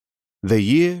The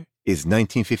year is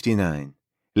 1959.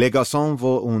 Les garçons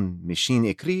voient une machine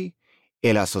écrite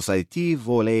et la société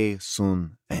vole son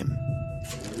M.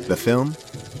 The film,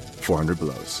 400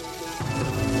 Blows.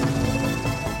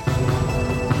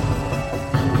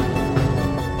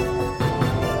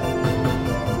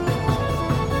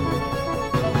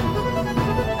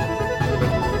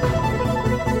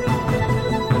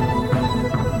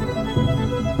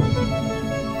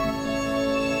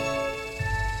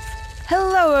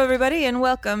 Hello, everybody, and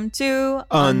welcome to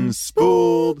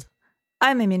Unspooled.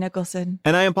 I'm Amy Nicholson.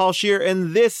 And I am Paul Scheer,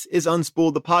 and this is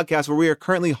Unspooled, the podcast where we are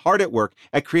currently hard at work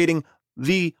at creating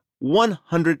the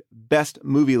 100 best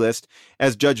movie list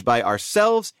as judged by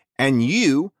ourselves and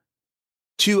you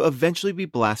to eventually be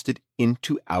blasted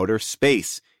into outer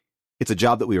space. It's a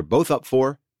job that we are both up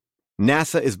for.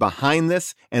 NASA is behind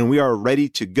this, and we are ready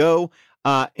to go.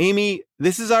 Amy,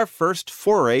 this is our first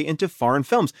foray into foreign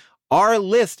films. Our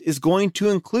list is going to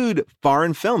include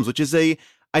foreign films, which is I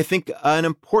think, an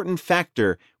important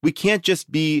factor. We can't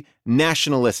just be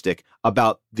nationalistic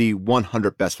about the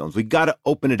 100 best films. We got to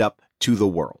open it up to the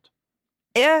world.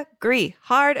 Agree.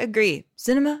 Hard agree.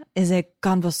 Cinema is a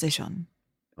conversation.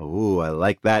 Oh, I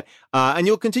like that. And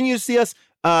you'll continue to see us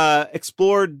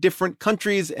explore different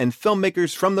countries and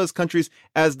filmmakers from those countries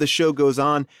as the show goes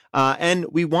on. And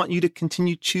we want you to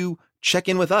continue to check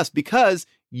in with us because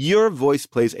your voice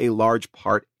plays a large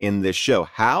part in this show.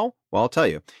 How? Well, I'll tell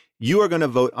you. You are going to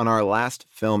vote on our last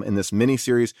film in this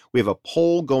mini-series. We have a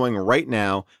poll going right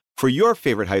now for your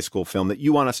favorite high school film that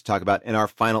you want us to talk about in our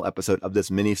final episode of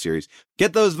this mini-series.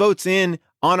 Get those votes in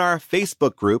on our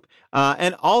Facebook group.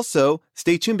 And also,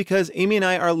 stay tuned because Amy and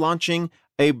I are launching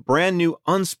a brand new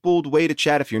Unspooled way to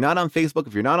chat. If you're not on Facebook,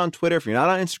 if you're not on Twitter, if you're not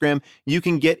on Instagram, you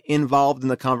can get involved in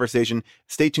the conversation.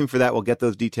 Stay tuned for that. We'll get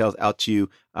those details out to you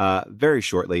very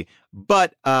shortly.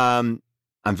 But I'm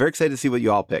very excited to see what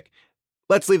you all pick.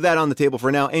 Let's leave that on the table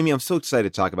for now. Amy, I'm so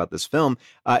excited to talk about this film.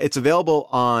 It's available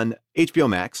on HBO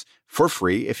Max for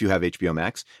free if you have HBO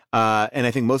Max. And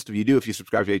I think most of you do if you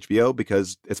subscribe to HBO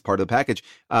because it's part of the package.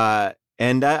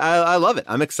 And I love it.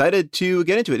 I'm excited to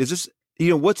get into it. Is this,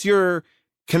 what's your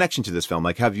connection to this film?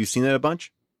 Like, have you seen it a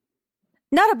bunch?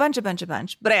 Not a bunch,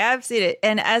 but I have seen it.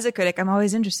 And as a critic, I'm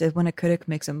always interested when a critic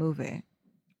makes a movie.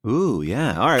 Ooh,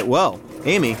 yeah. All right. Well,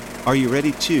 Amy, are you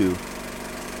ready to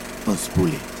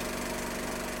unspool it?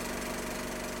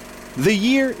 The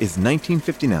year is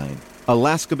 1959.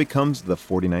 Alaska becomes the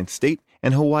 49th state,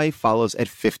 and Hawaii follows at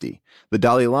 50. The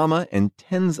Dalai Lama and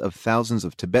tens of thousands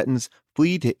of Tibetans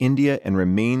flee to India and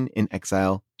remain in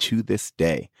exile to this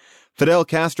day. Fidel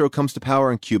Castro comes to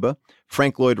power in Cuba.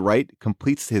 Frank Lloyd Wright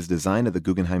completes his design of the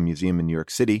Guggenheim Museum in New York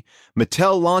City.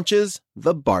 Mattel launches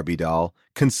the Barbie doll.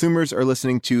 Consumers are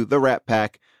listening to The Rat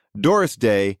Pack, Doris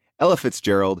Day, Ella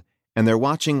Fitzgerald, and they're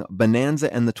watching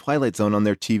Bonanza and The Twilight Zone on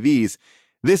their TVs.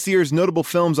 This year's notable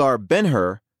films are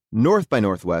Ben-Hur, North by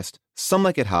Northwest, Some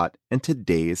Like It Hot, and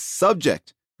today's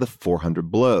subject, The 400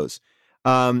 Blows.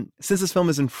 Since this film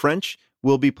is in French,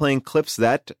 we'll be playing clips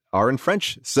that are in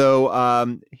French.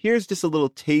 So here's just a little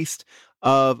taste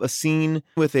of a scene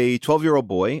with a 12-year-old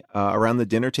boy around the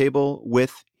dinner table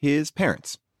with his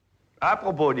parents. À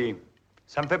propos, dit,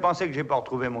 ça me fait penser que j'ai pas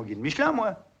retrouvé mon guide Michelin,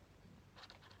 moi.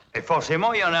 Et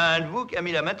forcément, il y en a un de vous qui a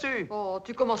mis la main dessus. Oh,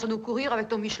 tu commences à nous courir avec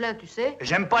ton Michelin, tu sais.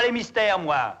 J'aime pas les mystères,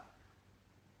 moi.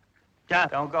 Tiens,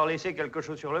 t'as encore laissé quelque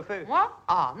chose sur le feu. Moi?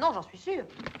 Ah, non, j'en suis sûr.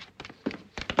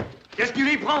 Qu'est-ce que tu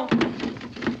lui prends?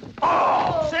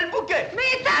 Oh, c'est le bouquet.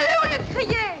 Mais éteins-le au lieu de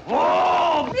crier.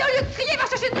 Oh! Mais au lieu de crier, va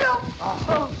chercher de l'eau.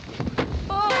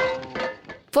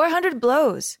 400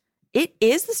 Blows. It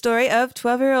is the story of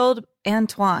 12-year-old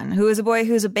Antoine, who is a boy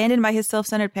who is abandoned by his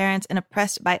self-centered parents and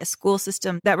oppressed by a school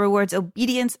system that rewards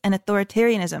obedience and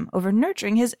authoritarianism over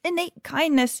nurturing his innate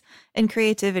kindness and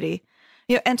creativity.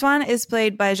 Antoine is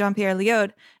played by Jean-Pierre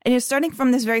Léaud, and starting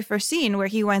from this very first scene where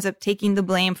he winds up taking the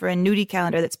blame for a nudie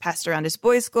calendar that's passed around his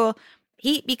boys' school,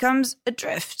 he becomes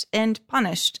adrift and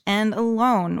punished and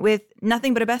alone with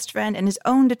nothing but a best friend and his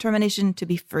own determination to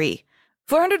be free.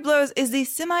 400 Blows is the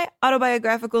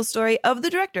semi-autobiographical story of the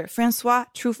director, Francois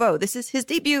Truffaut. This is his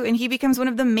debut, and he becomes one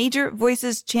of the major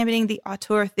voices championing the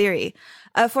auteur theory.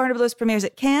 400 Blows premieres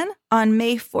at Cannes on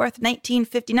May 4th,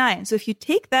 1959. So if you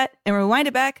take that and rewind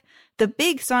it back, the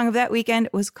big song of that weekend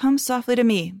was Come Softly to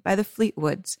Me by the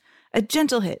Fleetwoods, a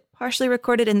gentle hit, partially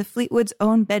recorded in the Fleetwoods'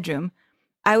 own bedroom.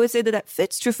 I would say that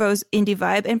fits Truffaut's indie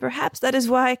vibe, and perhaps that is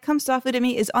why Come Softly to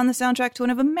Me is on the soundtrack to one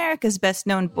of America's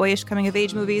best-known boyish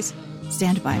coming-of-age movies,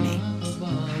 Stand By Me.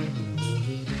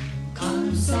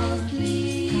 Come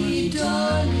softly,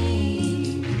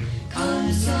 darling.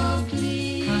 Come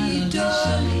softly,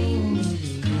 darling.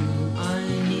 I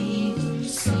need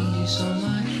some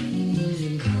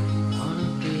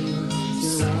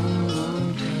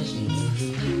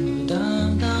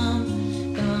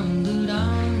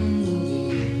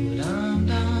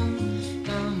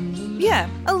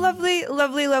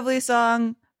lovely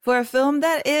song for a film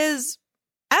that is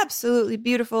absolutely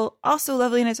beautiful, also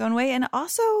lovely in its own way, and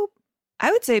also,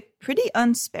 I would say, pretty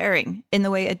unsparing in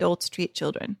the way adults treat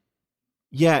children.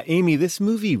 Yeah, Amy, this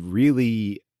movie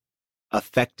really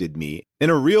affected me in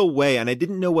a real way, and I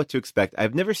didn't know what to expect.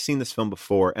 I've never seen this film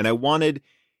before, and I wanted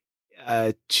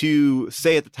to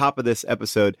say at the top of this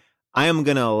episode, I am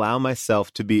going to allow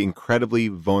myself to be incredibly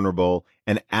vulnerable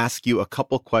and ask you a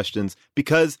couple questions,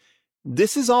 because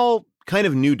this is all kind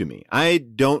of new to me. I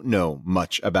don't know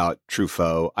much about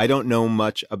Truffaut. I don't know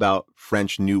much about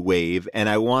French New Wave, and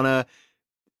I want to,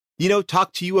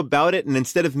 talk to you about it. And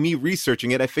instead of me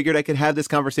researching it, I figured I could have this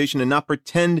conversation and not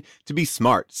pretend to be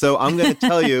smart. So I'm going to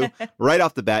tell you right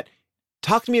off the bat,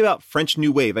 talk to me about French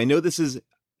New Wave. I know this is,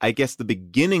 I guess, the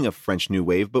beginning of French New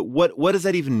Wave, but what does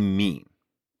that even mean?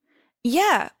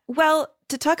 Yeah, well,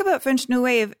 to talk about French New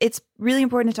Wave, it's really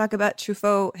important to talk about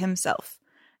Truffaut himself.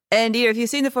 And if you've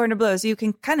seen The 400 Blows, you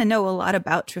can kind of know a lot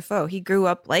about Truffaut. He grew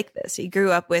up like this. He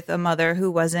grew up with a mother who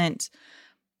wasn't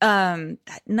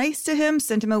that nice to him,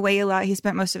 sent him away a lot. He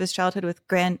spent most of his childhood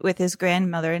with his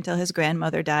grandmother until his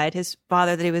grandmother died. His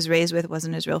father that he was raised with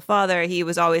wasn't his real father. He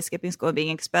was always skipping school and being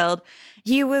expelled.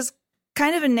 He was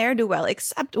kind of a ne'er-do-well,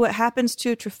 except what happens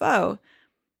to Truffaut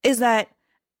is that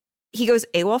he goes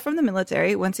AWOL from the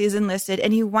military once he's enlisted,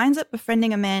 and he winds up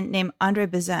befriending a man named Andre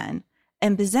Bazin.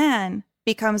 And Bazin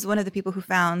becomes one of the people who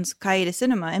founds Cahiers de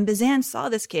Cinema. And Bazin saw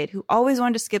this kid who always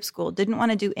wanted to skip school, didn't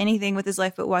want to do anything with his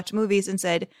life but watch movies, and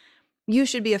said, "You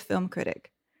should be a film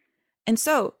critic." And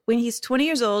so when he's 20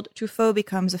 years old, Truffaut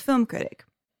becomes a film critic.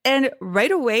 And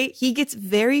right away, he gets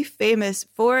very famous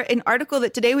for an article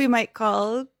that today we might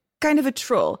call kind of a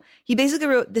troll. He basically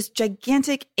wrote this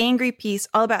gigantic, angry piece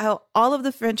all about how all of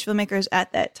the French filmmakers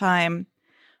at that time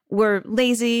were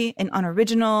lazy and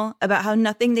unoriginal, about how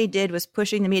nothing they did was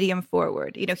pushing the medium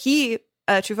forward.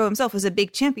 Truffaut himself was a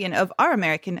big champion of our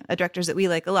American directors that we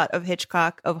like a lot, of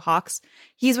Hitchcock, of Hawks.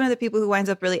 He's one of the people who winds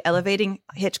up really elevating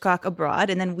Hitchcock abroad,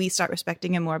 and then we start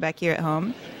respecting him more back here at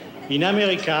home. In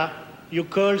America, you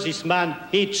call this man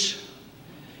Hitch.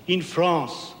 In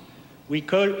France, we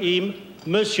call him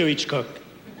Monsieur Hitchcock.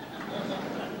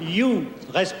 You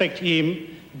respect him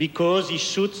because he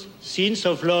shoots scenes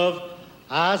of love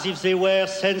as if they were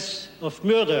scenes of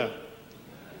murder.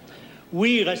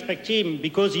 We respect him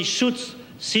because he shoots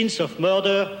scenes of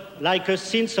murder like a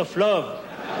scenes of love.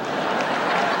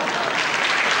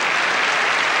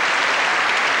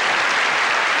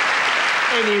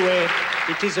 Anyway,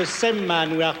 it is the same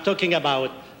man we are talking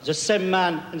about, the same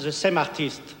man and the same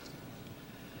artist.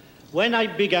 When I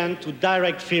began to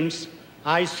direct films,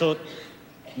 I thought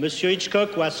Monsieur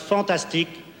Hitchcock was fantastic,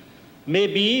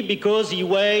 maybe because he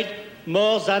weighed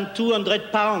more than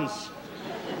 200 pounds.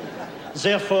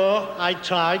 Therefore, I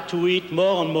tried to eat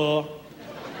more and more.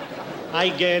 I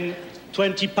gained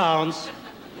 20 pounds,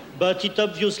 but it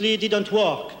obviously didn't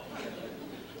work.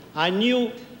 I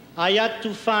knew I had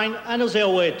to find another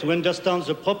way to understand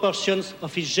the proportions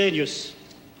of his genius.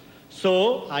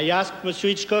 So I asked Monsieur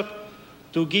Hitchcock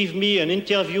to give me an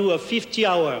interview of 50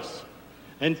 hours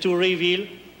and to reveal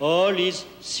all his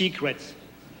secrets.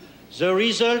 The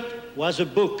result was a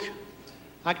book.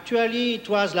 Actually, it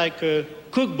was like a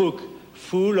cookbook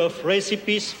full of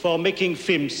recipes for making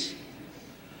films.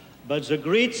 But the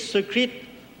great secret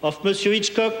of Monsieur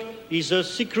Hitchcock is the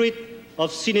secret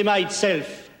of cinema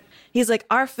itself. He's like,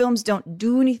 our films don't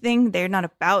do anything. They're not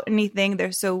about anything.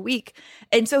 They're so weak.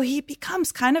 And so he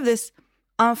becomes kind of this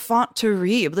enfant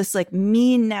terrible, this like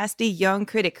mean, nasty young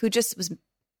critic who just was,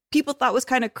 people thought was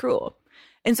kind of cruel.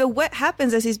 And so what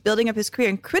happens as he's building up his career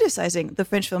and criticizing the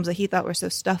French films that he thought were so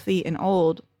stuffy and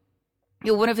old?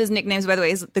 One of his nicknames, by the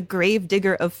way, is the grave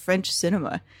digger of French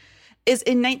cinema. Is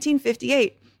in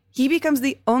 1958, he becomes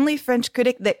the only French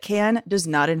critic that Cannes does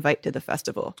not invite to the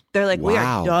festival. They're like, We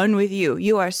are done with you.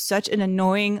 You are such an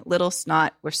annoying little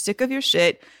snot. We're sick of your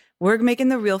shit. We're making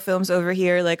the real films over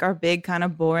here, like our big kind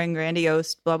of boring,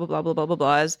 grandiose, blah, blah, blah, blah, blah, blah,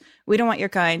 blahs. We don't want your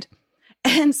kind.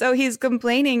 And so he's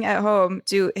complaining at home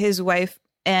to his wife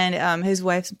and his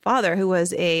wife's father, who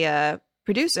was a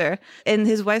producer. And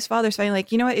his wife's father's finally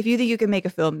like, you know what? If you think you can make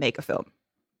a film, make a film.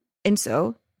 And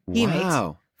so he makes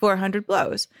 400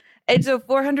 Blows. And so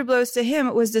 400 Blows to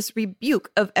him was this rebuke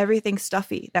of everything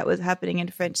stuffy that was happening in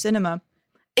French cinema.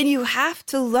 And you have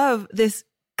to love this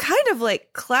kind of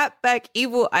like clapback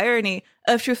evil irony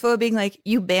of Truffaut being like,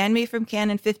 you banned me from Cannes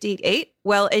in 58.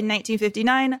 Well, in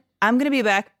 1959, I'm going to be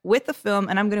back with the film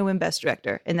and I'm going to win Best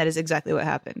Director. And that is exactly what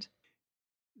happened.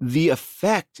 The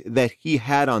effect that he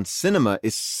had on cinema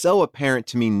is so apparent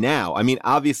to me now. I mean,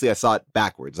 obviously I saw it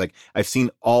backwards. Like I've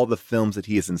seen all the films that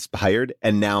he has inspired.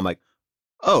 And now I'm like,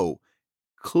 oh,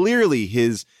 clearly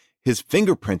his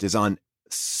fingerprint is on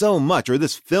so much, or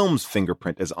this film's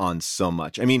fingerprint is on so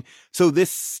much. I mean, so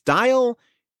this style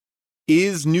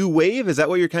is new wave. Is that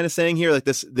what you're kind of saying here? Like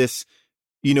this,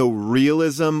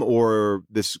 realism or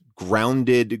this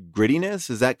grounded grittiness?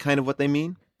 Is that kind of what they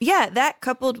mean? Yeah, that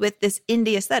coupled with this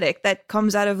indie aesthetic that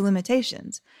comes out of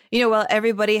limitations. While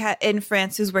everybody in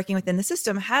France who's working within the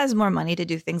system has more money to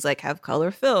do things like have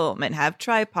color film and have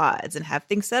tripods and have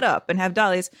things set up and have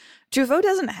dollies, Truffaut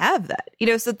doesn't have that.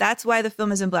 So that's why the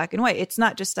film is in black and white. It's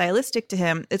not just stylistic to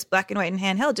him. It's black and white and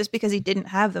handheld just because he didn't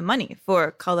have the money for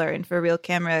color and for real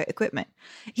camera equipment.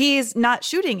 He's not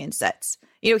shooting in sets.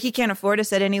 He can't afford a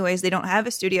set anyways. They don't have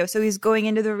a studio. So he's going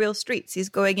into the real streets. He's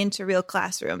going into real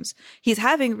classrooms. He's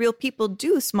having real people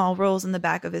do small roles in the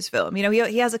back of his film.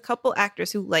 He has a couple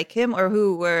actors who like him or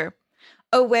who were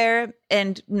aware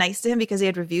and nice to him because they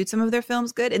had reviewed some of their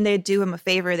films good, and they do him a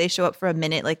favor. They show up for a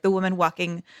minute, like the woman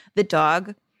walking the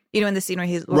dog, in the scene where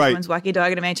the woman's walking a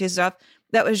dog and a man chases her off.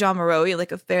 That was Jean Moreau,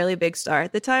 like a fairly big star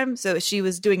at the time. So she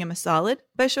was doing him a solid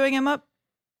by showing him up.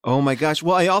 Oh my gosh.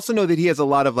 Well, I also know that he has a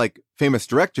lot of like famous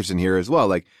directors in here as well,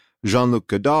 like Jean-Luc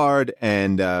Godard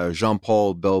and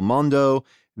Jean-Paul Belmondo.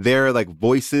 They're like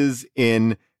voices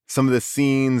in some of the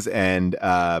scenes. And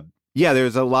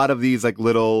there's a lot of these like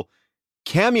little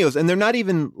cameos, and they're not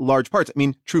even large parts. I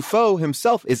mean, Truffaut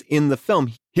himself is in the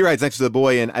film. He rides next to the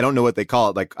boy, and I don't know what they call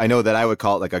it. Like, I know that I would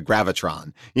call it like a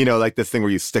gravitron, like this thing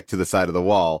where you stick to the side of the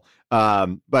wall.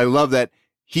 But I love that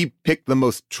he picked the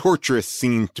most torturous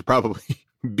scene to probably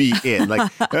be in.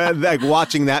 Like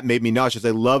watching that made me nauseous. I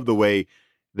love the way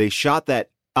they shot that.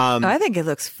 I think it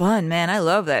looks fun, man. I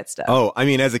love that stuff. Oh, I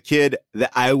mean, as a kid,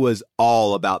 I was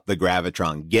all about the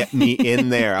gravitron. Get me in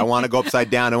there. I want to go upside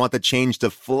down. I want the change to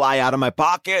fly out of my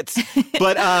pockets.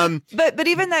 But but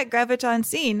even that gravitron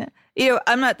scene,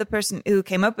 I'm not the person who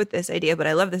came up with this idea, but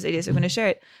I love this idea, so I'm going to share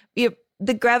it.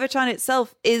 The gravitron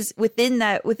itself is within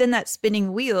that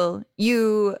spinning wheel.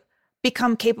 You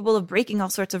become capable of breaking all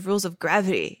sorts of rules of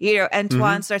gravity.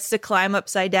 Antoine starts to climb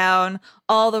upside down.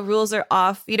 All the rules are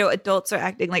off. Adults are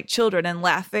acting like children and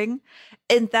laughing.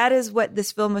 And that is what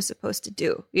this film was supposed to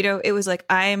do. It was like,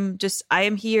 I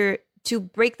am here to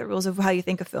break the rules of how you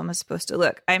think a film is supposed to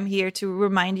look. I'm here to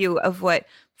remind you of what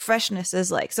freshness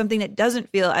is like, something that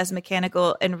doesn't feel as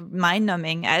mechanical and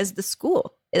mind-numbing as the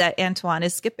school that Antoine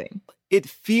is skipping. It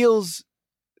feels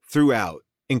throughout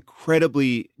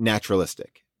incredibly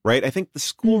naturalistic. Right. I think the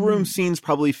schoolroom scenes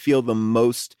probably feel the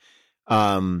most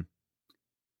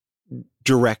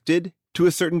directed to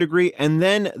a certain degree. And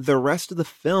then the rest of the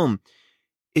film,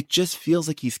 it just feels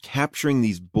like he's capturing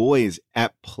these boys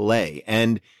at play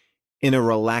and in a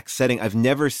relaxed setting. I've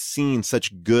never seen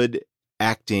such good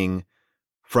acting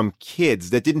from kids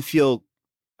that didn't feel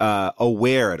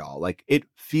aware at all. Like it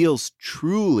feels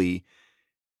truly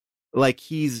like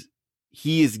he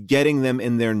is getting them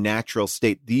in their natural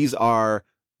state. These are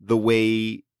the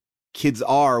way kids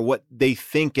are, what they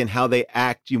think and how they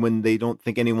act when they don't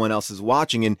think anyone else is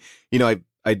watching. And,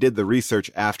 I did the research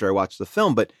after I watched the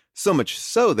film, but so much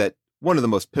so that one of the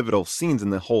most pivotal scenes in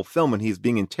the whole film when he's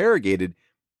being interrogated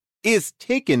is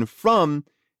taken from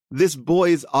this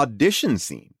boy's audition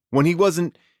scene when he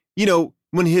wasn't,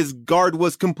 when his guard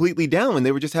was completely down, when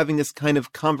they were just having this kind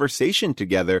of conversation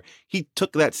together. He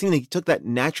took that scene, he took that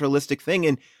naturalistic thing,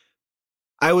 and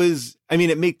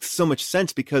it makes so much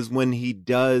sense because when he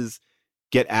does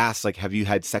get asked, like, have you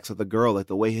had sex with a girl? Like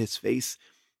the way his face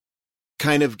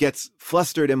kind of gets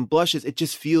flustered and blushes, it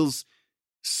just feels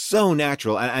so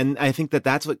natural. And I think that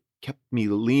that's what kept me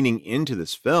leaning into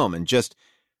this film. And just,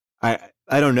 I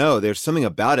don't know, there's something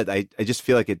about it. I just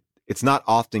feel like it's not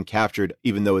often captured,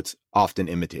 even though it's often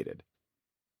imitated.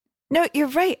 No, you're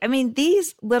right. I mean,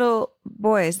 these little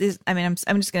boys, I'm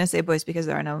just going to say boys because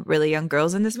there are no really young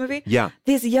girls in this movie. Yeah.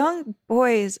 These young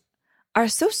boys are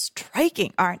so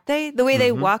striking, aren't they? The way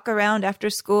they walk around after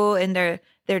school in their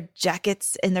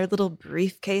jackets and their little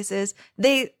briefcases.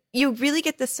 You really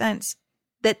get the sense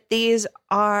that these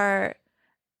are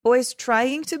boys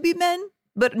trying to be men,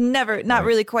 but not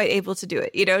really quite able to do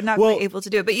it, quite able to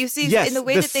do it. But you see in the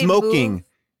way that they smoking, move.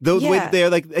 The way they're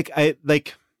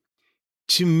like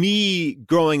to me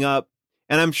growing up,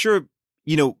 and I'm sure,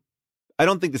 I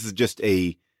don't think this is just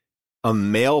a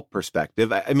male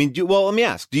perspective. I mean, let me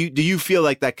ask, do you feel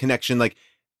like that connection, like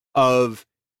of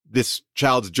this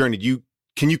child's journey,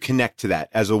 can you connect to that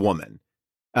as a woman?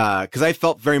 Cause I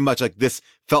felt very much like this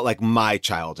felt like my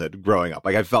childhood growing up.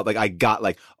 Like I felt like I got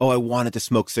like, I wanted to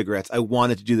smoke cigarettes. I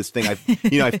wanted to do this thing.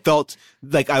 I felt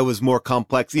like I was more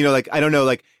complex, like, I don't know,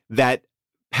 like that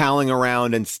palling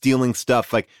around and stealing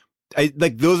stuff. Like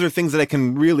like those are things that I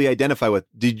can really identify with.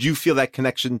 Did you feel that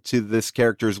connection to this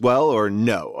character as well, or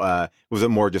no? Was it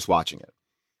more just watching it?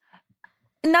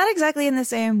 Not exactly in the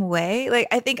same way. Like,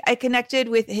 I think I connected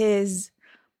with his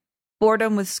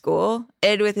boredom with school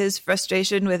and with his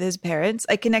frustration with his parents.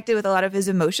 I connected with a lot of his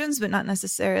emotions, but not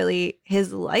necessarily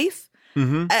his life.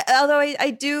 Although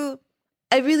I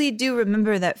really do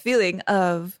remember that feeling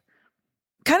of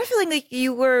kind of feeling like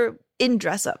you were in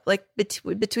dress up, like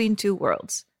between two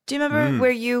worlds. Do you remember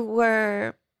where you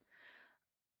were?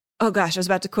 Oh gosh, I was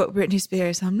about to quote Britney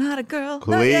Spears. I'm not a girl.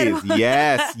 Please.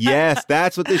 Yes.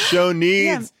 That's what this show needs.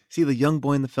 Yeah. See, the young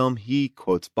boy in the film, he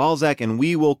quotes Balzac, and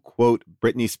we will quote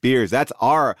Britney Spears. That's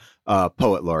our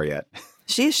poet laureate.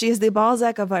 She is the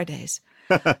Balzac of our days.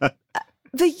 But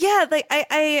yeah, like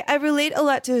I relate a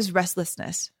lot to his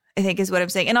restlessness, I think is what I'm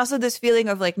saying. And also this feeling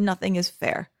of like nothing is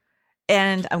fair.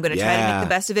 And I'm going to try to make the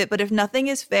best of it. But if nothing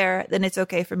is fair, then it's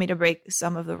okay for me to break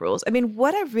some of the rules. I mean,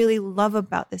 what I really love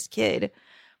about this kid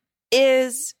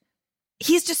is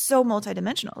he's just so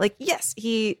multidimensional. Like, yes,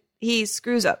 he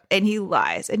screws up and he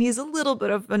lies and he's a little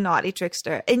bit of a naughty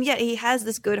trickster. And yet he has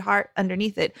this good heart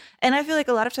underneath it. And I feel like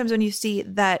a lot of times when you see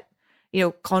that,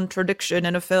 contradiction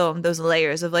in a film, those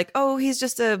layers of like, oh, he's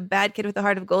just a bad kid with a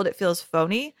heart of gold, it feels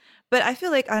phony. But I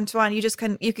feel like Antoine,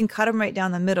 you can cut him right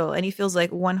down the middle and he feels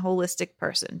like one holistic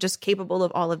person, just capable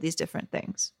of all of these different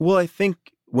things. Well, I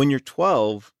think when you're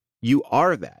 12, you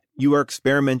are that. You are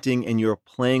experimenting and you're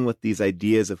playing with these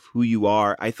ideas of who you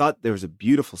are. I thought there was a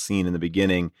beautiful scene in the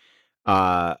beginning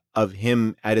of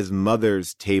him at his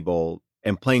mother's table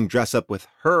and playing dress up with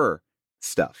her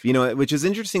stuff, which is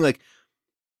interesting. Like,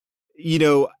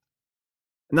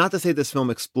 not to say this film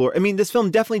this film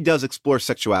definitely does explore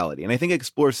sexuality. And I think it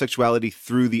explores sexuality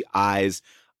through the eyes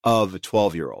of a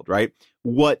 12-year-old, right?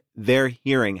 What they're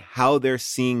hearing, how they're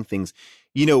seeing things.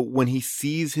 When he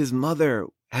sees his mother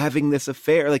having this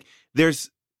affair, like there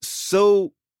is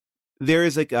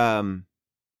like a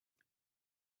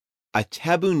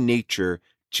taboo nature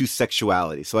to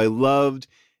sexuality. So I loved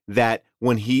that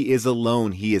when he is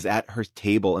alone, he is at her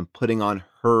table and putting on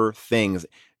her things.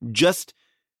 Just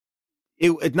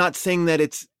it's not saying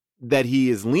that he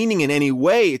is leaning in any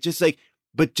way. It's just like,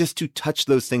 but just to touch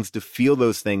those things, to feel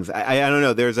those things. I don't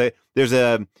know. There's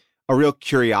a real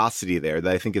curiosity there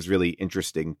that I think is really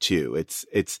interesting too.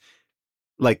 It's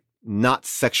like not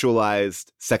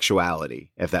sexualized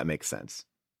sexuality, if that makes sense.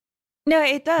 No,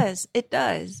 it does. It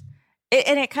does.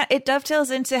 It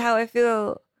dovetails into how I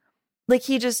feel like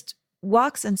he just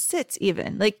walks and sits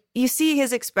even. Like you see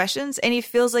his expressions and he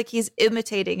feels like he's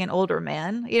imitating an older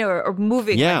man, or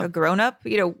moving like a grown up,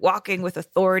 walking with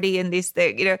authority in these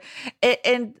things,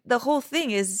 and the whole thing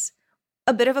is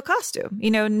a bit of a costume,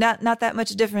 not that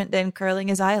much different than curling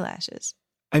his eyelashes.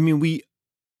 I mean, we,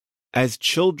 as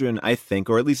children, I think,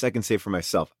 or at least I can say for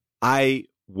myself, I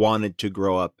wanted to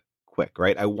grow up quick,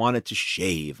 right? I wanted to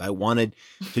shave. I wanted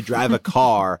to drive a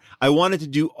car. I wanted to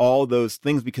do all those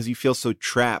things because you feel so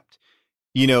trapped,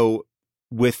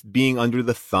 with being under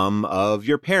the thumb of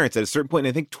your parents at a certain point.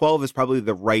 And I think 12 is probably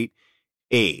the right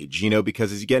age,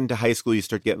 because as you get into high school, you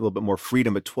start getting a little bit more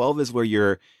freedom. But 12 is where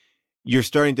you're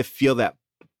starting to feel that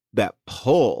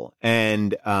pull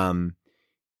and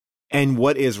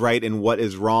what is right and what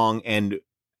is wrong. And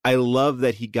I love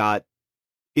that he got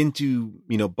into,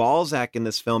 Balzac in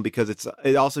this film, because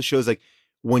it also shows like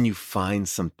when you find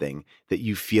something that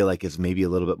you feel like is maybe a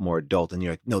little bit more adult and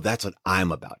you're like, no, that's what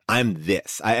I'm about. I'm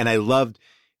this. And I loved,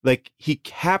 like, he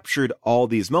captured all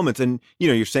these moments. And,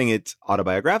 you're saying it's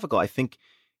autobiographical. I think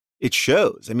it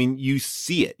shows. I mean, you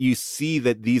see it. You see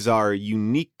that these are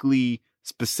uniquely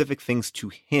specific things to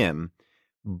him,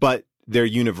 but they're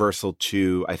universal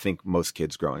to, I think, most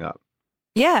kids growing up.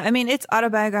 Yeah, I mean, it's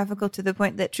autobiographical to the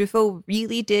point that Truffaut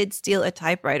really did steal a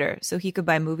typewriter so he could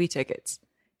buy movie tickets.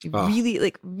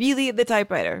 Really the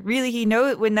typewriter. Really, he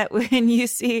knows when you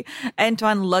see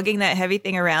Antoine lugging that heavy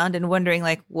thing around and wondering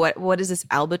like, what is this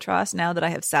albatross now that I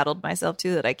have saddled myself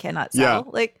to that I cannot sell?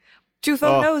 Yeah. Like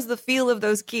Truffaut knows the feel of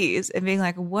those keys and being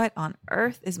like, what on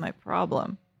earth is my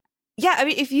problem? Yeah, I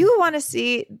mean, if you want to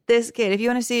see this kid, if you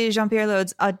want to see Jean-Pierre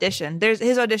Laude's audition,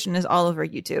 his audition is all over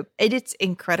YouTube. And it's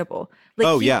incredible.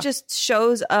 Like he just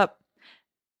shows up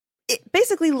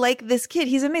basically like this kid.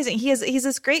 He's amazing. He's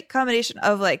this great combination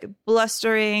of like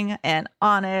blustering and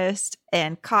honest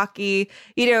and cocky,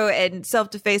 and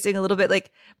self-defacing a little bit.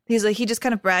 Like he just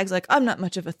kind of brags like, I'm not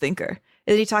much of a thinker.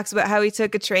 And he talks about how he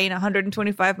took a train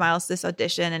 125 miles to this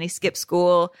audition and he skipped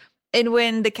school. And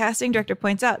when the casting director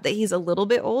points out that he's a little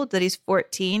bit old, that he's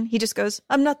 14, he just goes,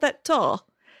 I'm not that tall.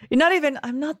 You're not even,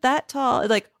 I'm not that tall.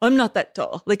 Like, I'm not that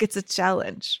tall. Like, it's a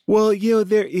challenge. Well,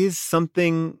 there is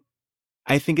something,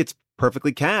 I think it's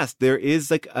perfectly cast. There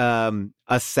is like a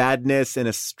sadness and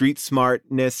a street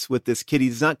smartness with this kid.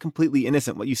 He's not completely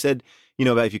innocent. What you said,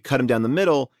 about if you cut him down the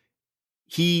middle,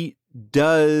 he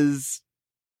does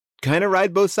kind of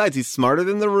ride both sides. He's smarter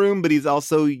than the room, but he's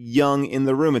also young in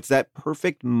the room. It's that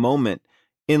perfect moment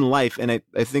in life. And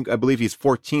I believe he's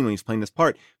 14 when he's playing this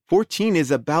part. 14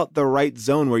 is about the right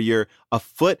zone where you're a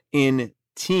foot in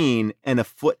teen and a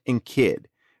foot in kid,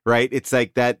 right? It's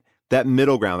like that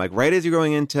middle ground, like right as you're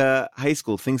going into high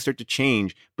school, things start to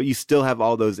change, but you still have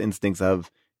all those instincts of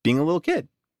being a little kid.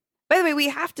 By the way, we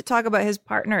have to talk about his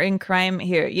partner in crime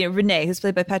here, Renee, who's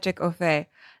played by Patrick O'Fay.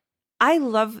 I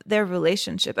love their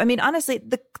relationship. I mean, honestly,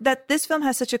 that this film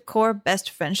has such a core best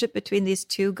friendship between these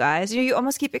two guys. You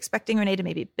almost keep expecting Renee to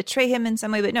maybe betray him in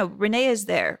some way, but no, Renee is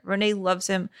there. Renee loves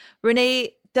him.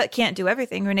 Renee can't do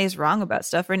everything. Renee's wrong about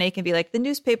stuff. Renee can be like, the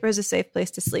newspaper is a safe place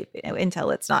to sleep,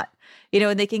 until it's not,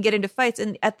 and they can get into fights.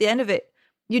 And at the end of it,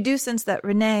 you do sense that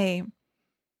Renee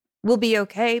will be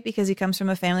okay because he comes from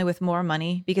a family with more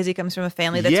money, because he comes from a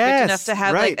family that's rich enough to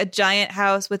have like a giant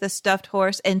house with a stuffed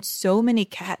horse and so many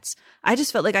cats. I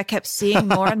just felt like I kept seeing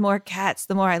more and more cats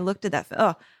the more I looked at that.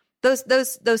 Oh,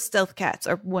 those stealth cats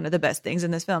are one of the best things in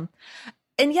this film.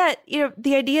 And yet,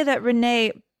 the idea that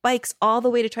Renee bikes all the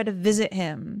way to try to visit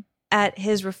him at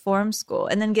his reform school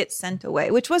and then gets sent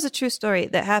away, which was a true story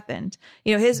that happened.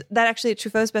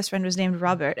 Truffaut's best friend was named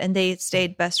Robert, and they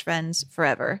stayed best friends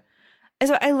forever. And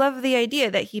so I love the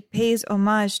idea that he pays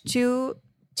homage to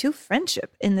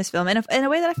friendship in this film in a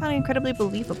way that I found incredibly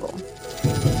believable.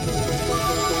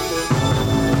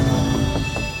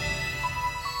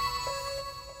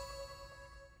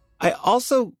 I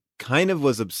also kind of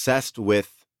was obsessed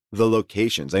with the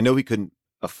locations. I know he couldn't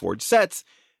afford sets,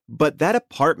 but that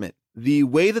apartment, the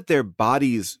way that their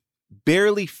bodies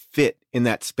barely fit in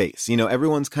that space,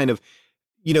 everyone's kind of,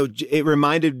 it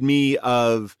reminded me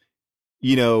of,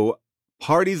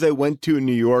 parties I went to in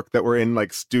New York that were in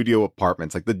like studio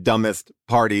apartments, like the dumbest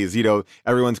parties,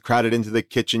 everyone's crowded into the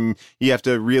kitchen. You have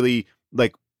to really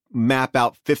like map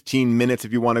out 15 minutes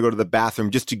if you want to go to the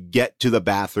bathroom just to get to the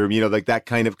bathroom, like that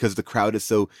kind of, because the crowd is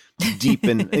so deep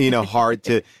and, hard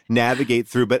to navigate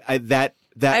through. But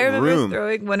I remember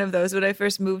throwing one of those when I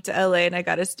first moved to LA and I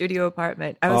got a studio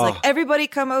apartment. I was like, everybody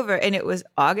come over. And it was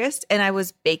August and I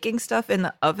was baking stuff in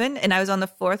the oven and I was on the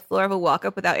 4th floor of a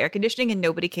walk-up without air conditioning and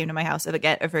nobody came to my house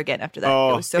ever again after that.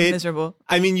 It was so miserable.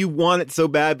 I mean, you want it so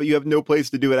bad, but you have no place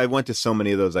to do it. I went to so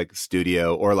many of those like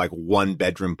studio or like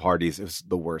 1-bedroom parties. It was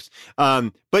the worst.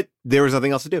 But there was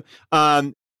nothing else to do.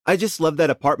 I just love that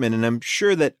apartment. And I'm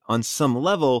sure that on some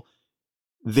level,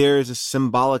 there's a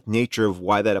symbolic nature of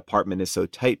why that apartment is so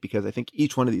tight, because I think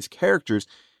each one of these characters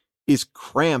is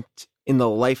cramped in the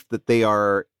life that they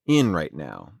are in right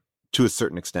now to a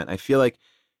certain extent. I feel like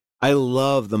I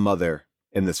love the mother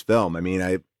in this film. I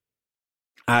mean,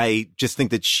 I just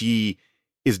think that she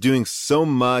is doing so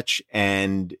much,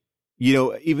 and,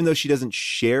 even though she doesn't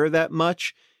share that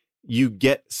much, you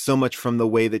get so much from the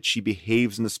way that she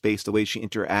behaves in the space, the way she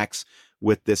interacts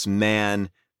with this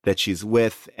man that she's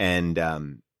with. And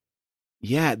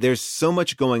there's so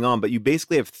much going on, but you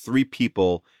basically have 3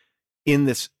 people in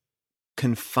this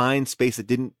confined space that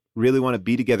didn't really want to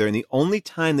be together. And the only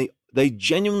time they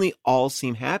genuinely all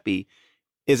seem happy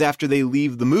is after they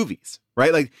leave the movies,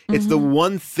 right? Like it's the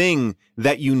one thing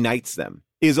that unites them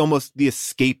is almost the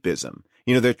escapism.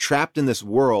 They're trapped in this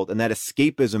world and that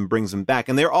escapism brings them back,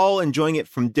 and they're all enjoying it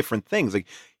from different things. Like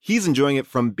he's enjoying it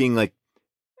from being like,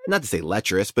 not to say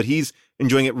lecherous, but he's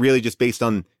enjoying it really just based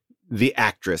on the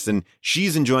actress, and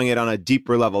she's enjoying it on a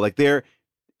deeper level. Like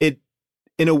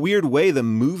in a weird way, the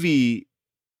movie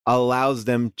allows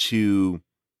them to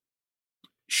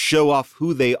show off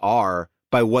who they are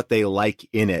by what they like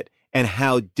in it and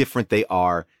how different they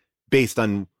are based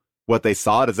on what they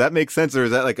saw. Does that make sense? Or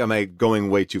is that like, am I going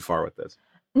way too far with this?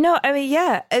 No, I mean,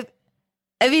 yeah.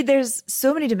 I mean, there's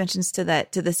so many dimensions to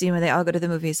the scene where they all go to the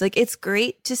movies. Like, it's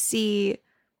great to see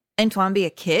Antoine be a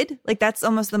kid. Like, that's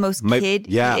almost the most kid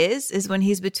he is when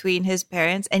he's between his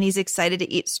parents and he's excited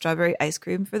to eat strawberry ice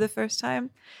cream for the first time.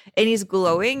 And he's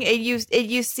glowing. And you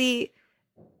see,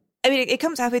 I mean, it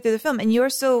comes halfway through the film and you're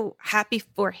so happy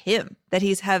for him that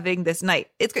he's having this night.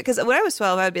 It's good because when I was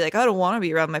 12, I would be like, I don't want to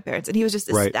be around my parents. And he was just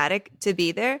ecstatic to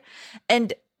be there.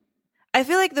 And I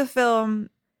feel like the film,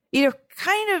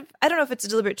 kind of, I don't know if it's a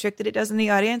deliberate trick that it does in the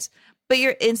audience, but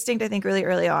your instinct, I think, really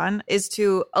early on is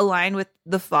to align with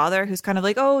the father who's kind of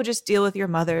like, oh, just deal with your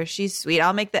mother. She's sweet.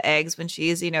 I'll make the eggs when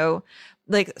she's,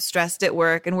 like stressed at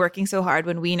work and working so hard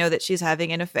when we know that she's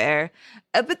having an affair.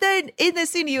 But then in this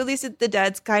scene, you at least the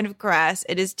dad's kind of crass.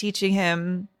 It is teaching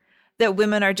him that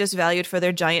women are just valued for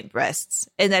their giant breasts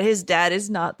and that his dad is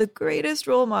not the greatest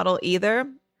role model either.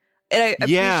 And I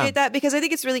appreciate that because I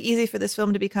think it's really easy for this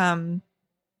film to become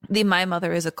the my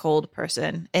mother is a cold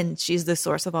person and she's the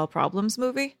source of all problems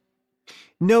movie.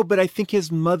 No, but I think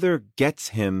his mother gets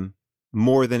him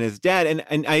more than his dad.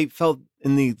 And I felt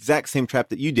in the exact same trap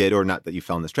that you did, or not that you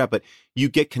fell in this trap, but you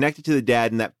get connected to the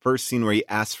dad in that first scene where he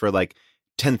asks for like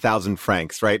 10,000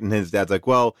 francs, right? And his dad's like,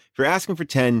 well, if you're asking for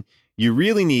 10, you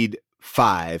really need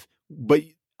 5, but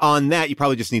on that, you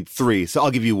probably just need 3. So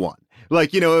I'll give you 1.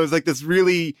 Like, it was like this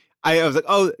really, I was like,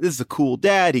 oh, this is a cool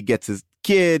dad. He gets his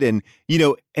kid and,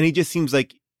 and he just seems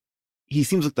like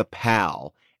the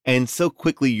pal. And so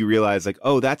quickly you realize like,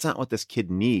 oh, that's not what this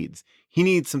kid needs. He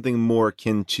needs something more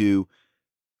akin to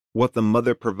what the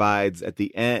mother provides at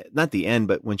the end, not the end,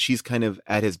 but when she's kind of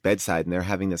at his bedside and they're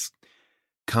having this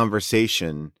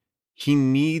conversation. He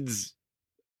needs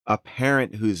a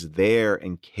parent who's there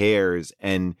and cares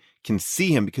and can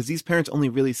see him, because these parents only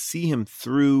really see him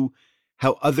through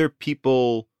how other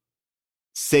people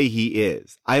say he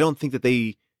is. I don't think that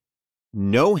they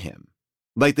know him.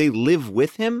 Like, they live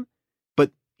with him,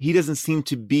 but he doesn't seem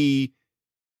to be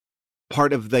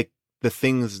part of the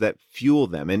things that fuel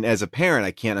them. And as a parent,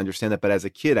 I can't understand that, but as a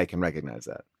kid, I can recognize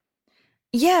that.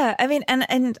 Yeah, I mean,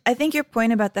 and I think your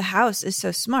point about the house is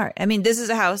so smart. I mean, this is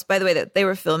a house, by the way, that they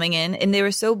were filming in, and they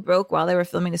were so broke while they were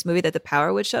filming this movie that the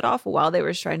power would shut off while they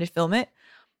were trying to film it.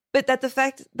 But that the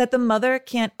fact that the mother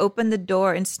can't open the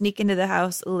door and sneak into the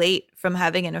house late from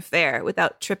having an affair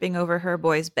without tripping over her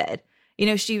boy's bed.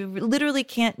 She literally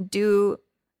can't do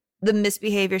the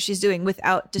misbehavior she's doing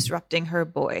without disrupting her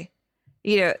boy,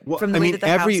 from the way that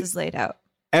the house is laid out.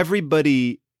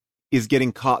 Everybody is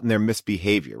getting caught in their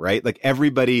misbehavior, right? Like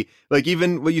everybody, like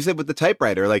even what you said with the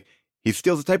typewriter, like he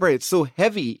steals the typewriter. It's so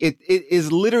heavy. It is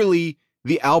literally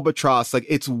the albatross. Like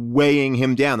it's weighing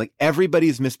him down. Like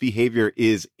everybody's misbehavior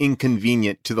is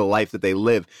inconvenient to the life that they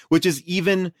live, which is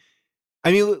even,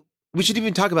 I mean, we should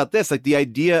even talk about this. Like the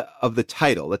idea of the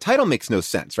title makes no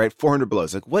sense, right? 400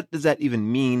 Blows. Like what does that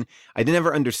even mean? I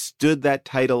never understood that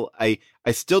title. I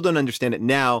still don't understand it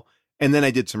now. And then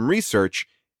I did some research.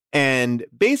 And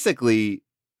basically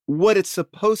what it's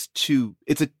supposed to,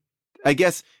 it's I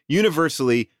guess,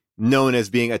 universally known as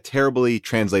being a terribly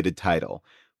translated title.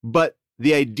 But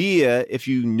the idea, if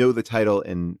you know the title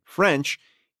in French,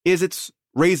 is it's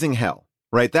raising hell,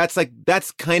 right? That's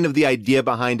kind of the idea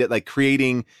behind it, like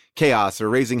creating chaos or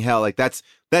raising hell. Like that's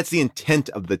the intent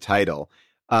of the title.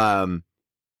 And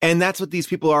that's what these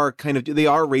people are kind of, they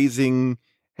are raising,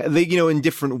 in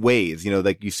different ways,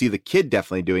 like you see the kid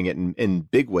definitely doing it in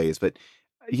big ways, but,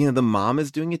 the mom is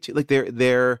doing it too. Like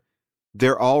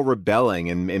they're all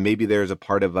rebelling, and maybe there's a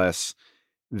part of us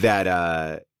that,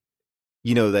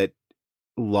 that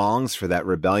longs for that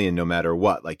rebellion no matter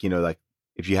what. Like, like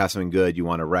if you have something good, you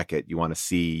want to wreck it. You want to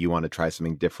see, you want to try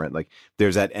something different. Like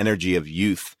there's that energy of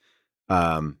youth,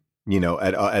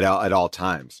 at all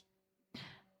times.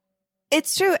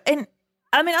 It's true. And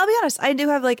I mean, I'll be honest, I do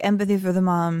have like empathy for the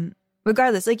mom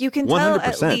regardless. Like you can tell 100%.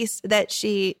 at least that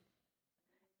she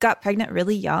got pregnant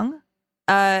really young,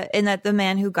 and that the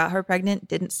man who got her pregnant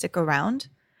didn't stick around.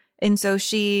 And so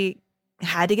she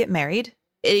had to get married,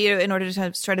 in order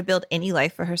to try to build any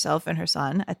life for herself and her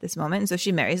son at this moment. And so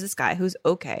she marries this guy who's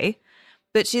okay,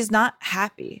 but she's not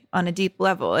happy on a deep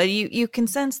level. And you can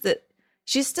sense that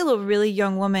she's still a really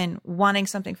young woman wanting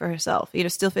something for herself,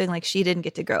 still feeling like she didn't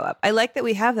get to grow up. I like that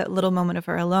we have that little moment of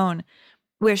her alone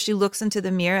where she looks into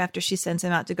the mirror after she sends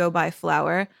him out to go buy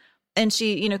flour. And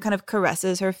she, kind of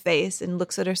caresses her face and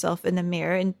looks at herself in the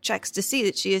mirror and checks to see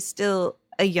that she is still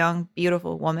a young,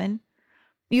 beautiful woman.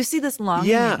 You see this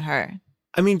longing in her.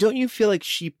 I mean, don't you feel like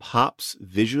she pops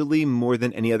visually more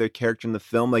than any other character in the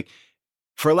film? Like,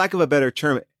 for lack of a better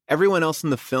term, everyone else in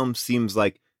the film seems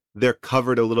like they're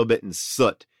covered a little bit in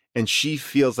soot, and she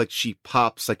feels like she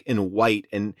pops like in white,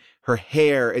 and her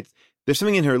hair, there's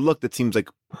something in her look that seems like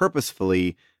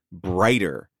purposefully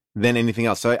brighter than anything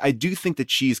else. So I do think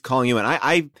that she's calling you in.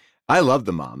 I love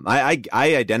the mom. I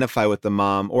identify with the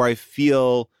mom, or I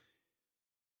feel,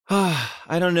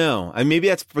 I don't know. Maybe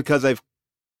that's because I've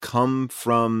come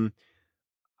from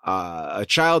a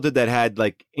childhood that had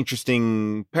like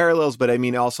interesting parallels, but I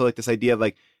mean also like this idea of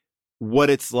like what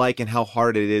it's like and how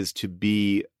hard it is to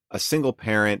be a single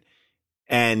parent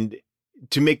and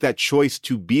to make that choice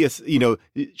to be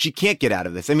she can't get out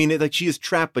of this. I mean, like she is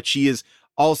trapped, but she is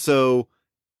also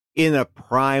in a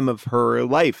prime of her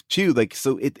life too. Like,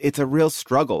 so it's a real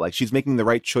struggle. Like she's making the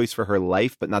right choice for her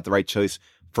life, but not the right choice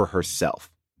for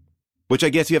herself, which I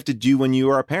guess you have to do when you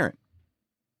are a parent.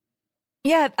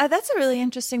 Yeah, that's a really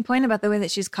interesting point about the way that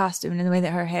she's costumed and the way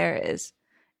that her hair is.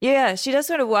 Yeah, she does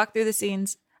sort of walk through the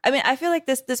scenes. I mean, I feel like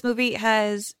this movie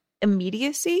has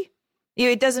immediacy.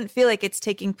 It doesn't feel like it's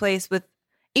taking place with,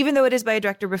 even though it is by a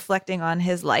director reflecting on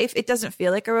his life, it doesn't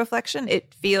feel like a reflection.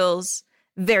 It feels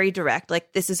very direct,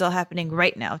 like this is all happening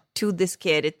right now to this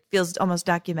kid. It feels almost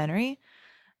documentary.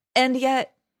 And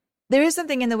yet there is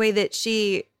something in the way that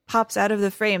she pops out of the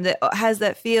frame that has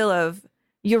that feel of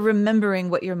you're remembering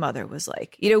what your mother was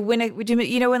like. When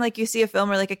like you see a film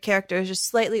where like a character is just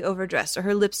slightly overdressed or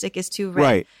her lipstick is too red.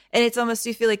 Right. And it's almost,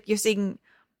 you feel like you're seeing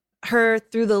her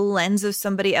through the lens of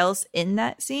somebody else in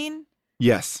that scene.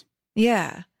 Yes.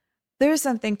 Yeah. There is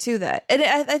something to that. And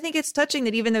I think it's touching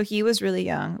that even though he was really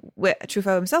young,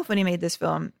 Truffaut himself, when he made this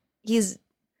film, he's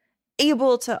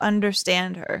able to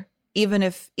understand her. Even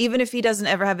if he doesn't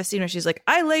ever have a scene where she's like,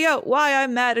 I lay out why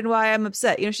I'm mad and why I'm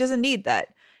upset. She doesn't need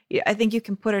that. I think you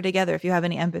can put her together if you have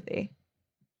any empathy.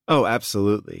 Oh,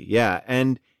 absolutely. Yeah.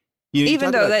 And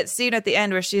even though that scene at the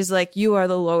end where she's like, you are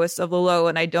the lowest of the low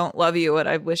and I don't love you and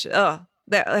I wish,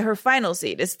 her final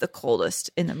scene is the coldest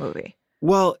in the movie.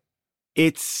 Well,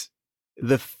 it's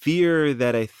the fear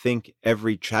that I think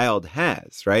every child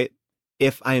has, right?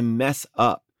 If I mess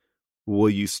up, will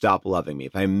you stop loving me?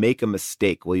 If I make a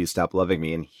mistake, will you stop loving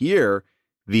me? And here,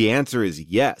 the answer is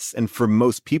yes. And for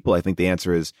most people, I think the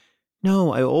answer is,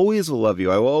 no, I always will love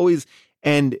you. I will always.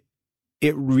 And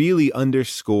it really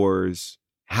underscores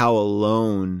how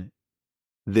alone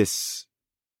this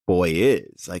boy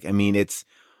is. Like, I mean, it's,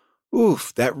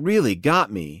 oof, that really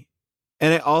got me.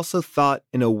 And I also thought,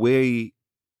 in a way,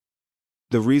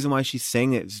 the reason why she's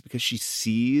saying it is because she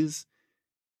sees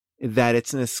that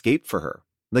it's an escape for her.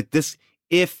 Like this,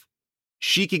 if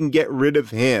she can get rid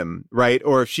of him, right?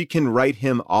 Or if she can write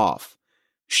him off,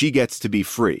 she gets to be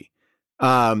free.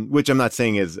 Which I'm not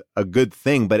saying is a good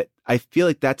thing, but I feel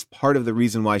like that's part of the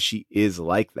reason why she is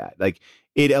like that. Like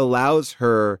it allows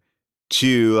her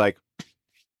to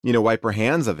wipe her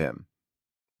hands of him.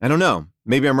 I don't know.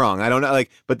 Maybe I'm wrong. I don't know.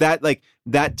 But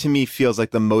that to me feels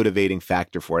like the motivating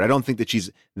factor for it. I don't think that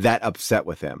she's that upset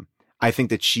with him. I think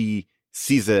that she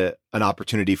sees an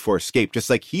opportunity for escape, just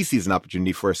like he sees an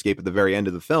opportunity for escape at the very end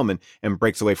of the film and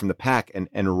breaks away from the pack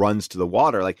and runs to the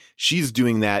water. Like she's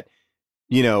doing that,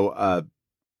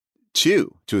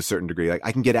 to a certain degree. Like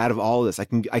I can get out of all of this.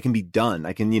 I can be done.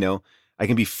 I can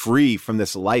be free from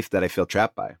this life that I feel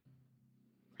trapped by.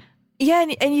 Yeah,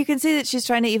 and you can see that she's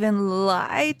trying to even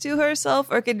lie to herself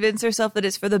or convince herself that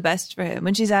it's for the best for him.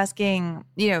 When she's asking,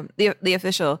 the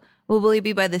official, well, will he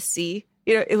be by the sea?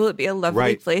 Will it be a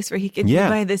lovely place where he can be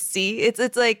by the sea?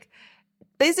 It's like,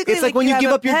 basically, it's like when you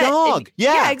give up your dog.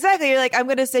 Yeah, exactly. You're like, I'm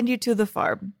going to send you to the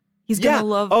farm. He's going to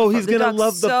love. Oh, he's going to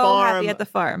love the farm. So happy at the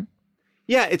farm.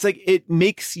 Yeah, it's like it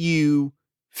makes you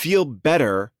feel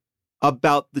better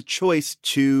about the choice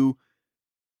to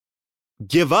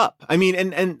give up. I mean,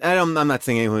 and I'm not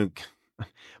saying anyone,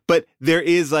 but there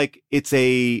is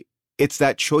it's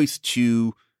that choice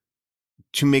to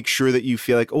make sure that you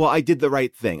feel like, well, I did the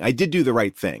right thing. I did do the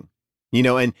right thing,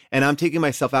 and I'm taking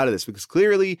myself out of this because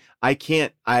clearly I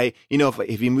can't.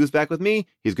 If he moves back with me,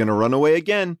 he's going to run away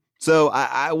again. So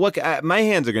my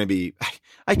hands are going to be.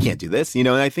 I can't do this, and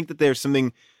I think that there's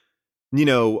something,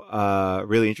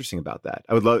 really interesting about that.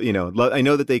 I would love, I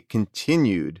know that they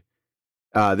continued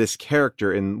this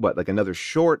character in another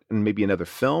short and maybe another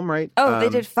film, right? Oh, they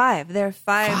did 5. There are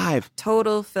 5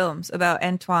 total films about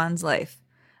Antoine's life.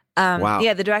 Wow.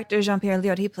 Yeah, the director, Jean-Pierre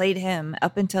Léaud, he played him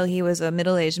up until he was a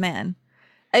middle-aged man.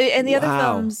 And the other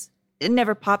films, it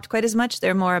never popped quite as much.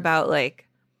 They're more about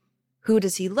who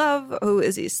does he love? Who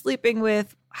is he sleeping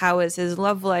with? How is his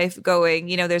love life going?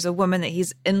 There's a woman that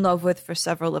he's in love with for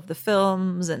several of the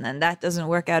films, and then that doesn't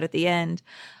work out at the end.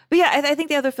 But yeah, I think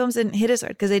the other films didn't hit as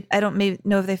hard because I don't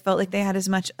know if they felt like they had as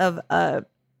much of a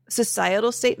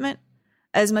societal statement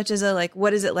as much as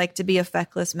what is it like to be a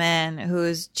feckless man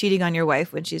who's cheating on your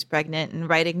wife when she's pregnant and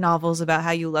writing novels about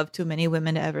how you love too many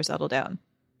women to ever settle down.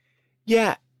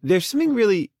 Yeah, there's something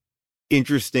really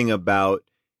interesting about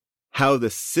how the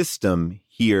system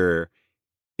here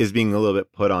is being a little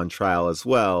bit put on trial as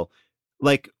well.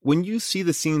 Like when you see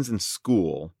the scenes in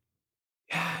school,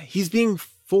 he's being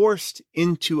forced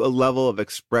into a level of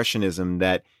expressionism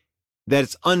that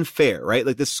it's unfair, right?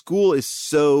 Like the school is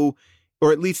so,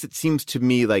 or at least it seems to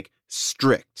me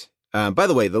strict. By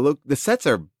the way, the sets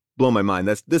are blow my mind.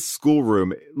 This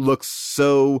schoolroom looks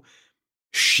so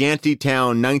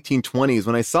shantytown 1920s.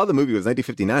 When I saw the movie, it was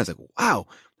 1959. I was like, wow,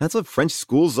 that's what French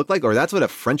schools look like, or that's what a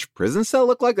French prison cell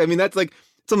looked like. I mean, that's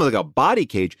it's almost like a body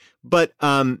cage. But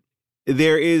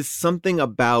there is something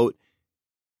about,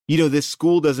 this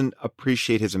school doesn't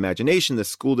appreciate his imagination. The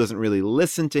school doesn't really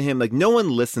listen to him. No one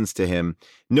listens to him.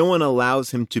 No one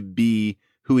allows him to be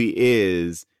who he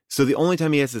is. So the only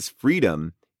time he has this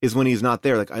freedom is when he's not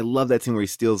there. Like, I love that scene where he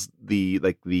steals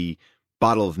the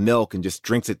bottle of milk and just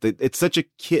drinks it. It's such a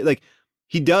kid, like,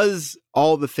 he does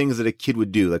all the things that a kid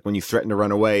would do, like when you threaten to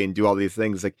run away and do all these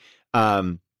things, like,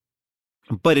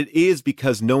 but it is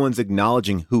because no one's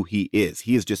acknowledging who he is.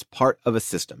 He is just part of a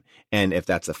system. And if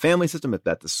that's a family system, if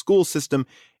that's a school system,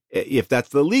 if that's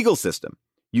the legal system,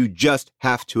 you just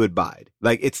have to abide.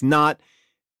 Like, it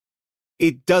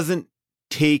doesn't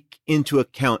take into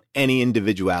account any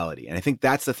individuality. And I think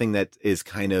that's the thing that is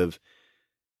kind of,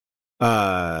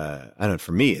 I don't know,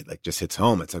 for me, it like just hits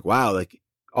home. It's like, wow, like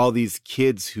all these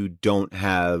kids who don't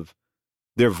have,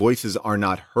 their voices are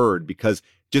not heard because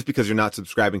just because you're not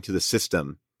subscribing to the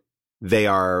system, they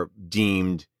are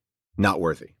deemed not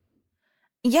worthy.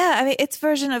 Yeah, I mean, its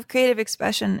version of creative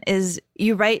expression is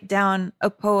you write down a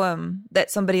poem that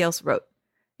somebody else wrote.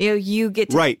 You know, you get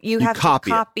to, you have to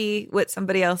copy what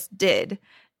somebody else did,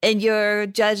 and you're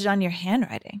judged on your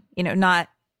handwriting, you know,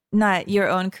 not your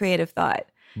own creative thought.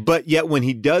 But yet when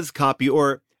he does copy,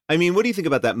 or, I mean, what do you think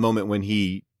about that moment when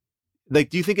he, like,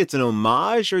 do you think it's an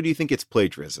homage or do you think it's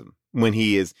plagiarism when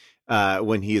he is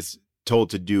told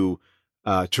to do,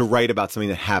 to write about something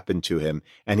that happened to him,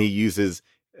 and he uses,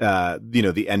 you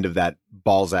know, the end of that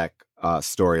Balzac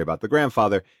story about the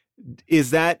grandfather? Is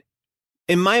that,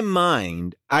 in my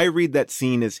mind, I read that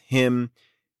scene as him,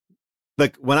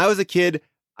 like, when I was a kid,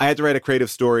 I had to write a creative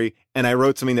story, and I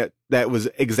wrote something that was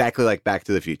exactly like Back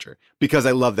to the Future because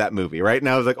I love that movie, right? And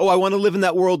I was like, oh, I want to live in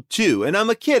that world too. And I'm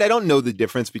a kid. I don't know the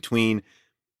difference between,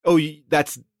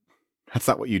 that's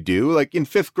not what you do. Like in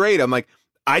 5th grade, I'm like,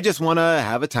 I just want to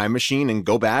have a time machine and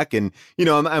go back, and, you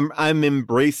know, I'm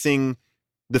embracing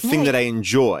the thing that I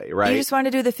enjoy, right? You just want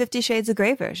to do the 50 Shades of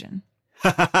Grey version.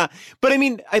 But I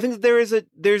mean, I think that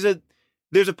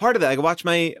there's a part of that. I watch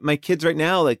my kids right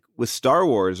now, like with Star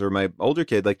Wars, or my older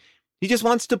kid, like he just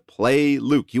wants to play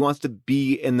Luke. He wants to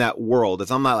be in that world.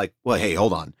 I'm not like, well, hey,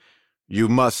 hold on. You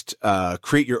must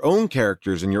create your own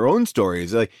characters and your own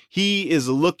stories. Like, he is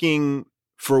looking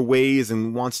for ways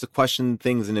and wants to question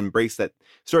things and embrace that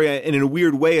story. And in a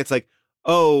weird way, it's like,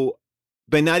 oh,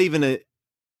 by not even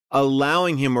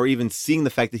allowing him or even seeing the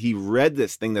fact that he read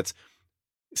this thing that's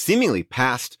seemingly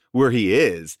past where he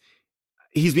is,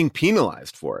 he's being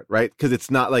penalized for it, right? Because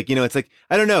it's not like, you know, it's like,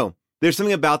 I don't know. There's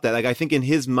something about that. Like, I think in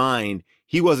his mind,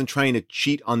 he wasn't trying to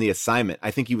cheat on the assignment.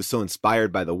 I think he was so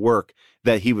inspired by the work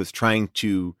that he was trying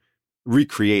to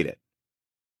recreate it.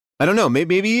 I don't know.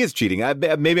 Maybe he is cheating.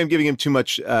 Maybe I'm giving him too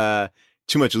much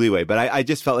leeway, but I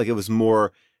just felt like it was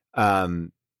more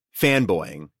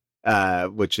fanboying,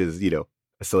 which is, you know,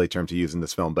 a silly term to use in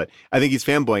this film. But I think he's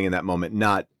fanboying in that moment,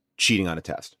 not cheating on a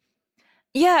test.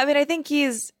 Yeah, I mean, I think he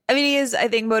is, I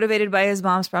think, motivated by his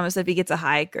mom's promise that if he gets a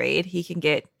high grade, he can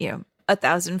get, you know,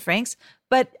 1,000 francs.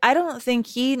 But I don't think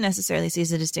he necessarily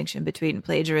sees a distinction between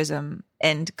plagiarism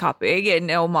and copying and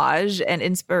homage and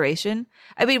inspiration.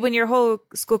 I mean, when your whole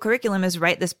school curriculum is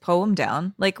write this poem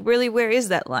down, like, really, where is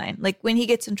that line? Like, when he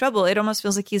gets in trouble, it almost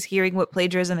feels like he's hearing what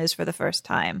plagiarism is for the first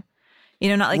time. You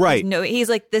know, not like, he's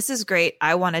like, this is great.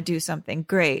 I want to do something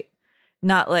great.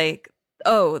 Not like,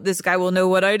 oh, this guy will know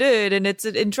what I did and it's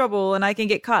in trouble and I can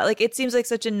get caught. Like, it seems like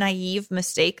such a naive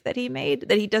mistake that he made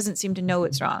that he doesn't seem to know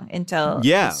it's wrong until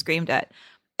he's screamed at.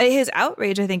 His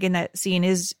outrage, I think, in that scene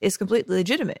is completely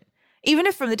legitimate. Even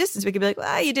if from the distance we could be like,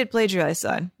 well, you did plagiarize,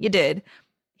 son. You did.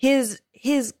 His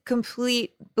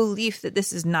complete belief that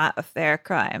this is not a fair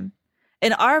crime.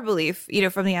 And our belief, you know,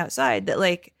 from the outside that,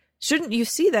 like, shouldn't you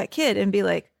see that kid and be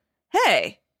like,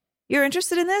 hey, you're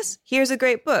interested in this? Here's a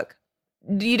great book.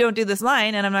 You don't do this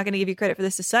line, and I'm not going to give you credit for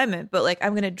this assignment, but, like,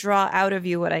 I'm going to draw out of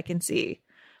you what I can see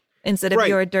instead of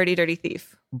you're a dirty, dirty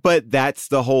thief. But that's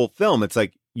the whole film. It's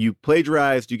like, you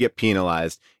plagiarized, you get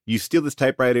penalized. You steal this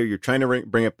typewriter, you're trying to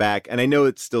bring it back. And I know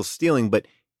it's still stealing, but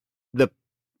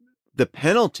the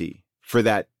penalty for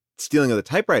that stealing of the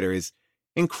typewriter is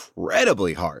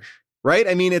incredibly harsh, right?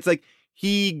 I mean, it's like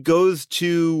he goes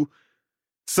to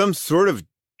some sort of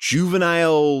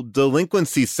juvenile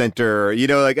delinquency center, you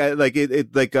know, like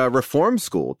a reform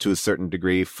school to a certain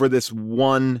degree for this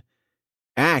one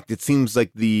act. It seems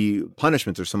like the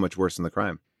punishments are so much worse than the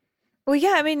crime. Well,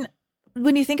 yeah, I mean,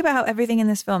 when you think about how everything in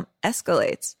this film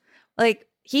escalates, like,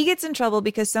 he gets in trouble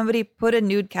because somebody put a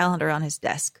nude calendar on his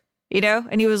desk, you know,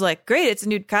 and he was like, great, it's a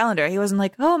nude calendar. He wasn't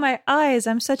like, oh, my eyes,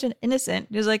 I'm such an innocent.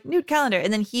 He was like, nude calendar.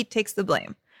 And then he takes the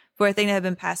blame for a thing that had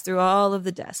been passed through all of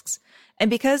the desks. And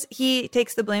because he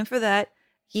takes the blame for that,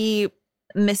 he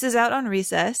misses out on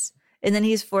recess, and then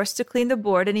he's forced to clean the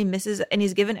board, and he misses, and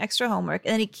he's given extra homework,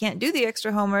 and then he can't do the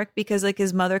extra homework because, like,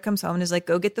 his mother comes home and is like,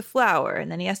 go get the flour,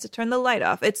 and then he has to turn the light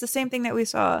off. It's the same thing that we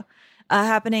saw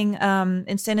happening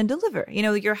in Stand and Deliver. You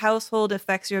know, your household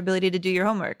affects your ability to do your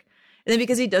homework. And then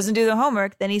because he doesn't do the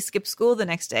homework, then he skips school the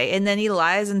next day. And then he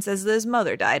lies and says that his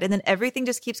mother died. And then everything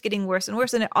just keeps getting worse and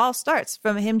worse. And it all starts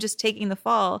from him just taking the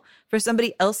fall for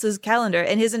somebody else's calendar.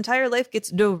 And his entire life gets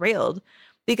derailed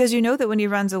because you know that when he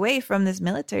runs away from this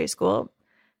military school,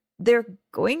 they're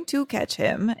going to catch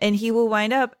him. And he will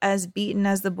wind up as beaten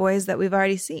as the boys that we've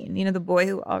already seen. You know, the boy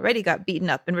who already got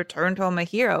beaten up and returned home a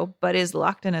hero, but is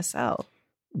locked in a cell.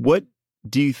 What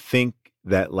do you think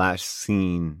that last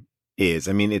scene is?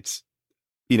 I mean, it's,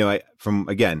 you know, this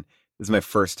is my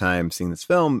first time seeing this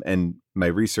film, and my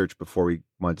research before we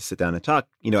wanted to sit down and talk,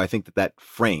 you know, I think that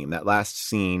frame, that last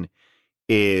scene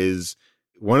is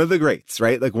one of the greats,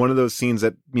 right? Like one of those scenes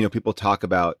that, you know, people talk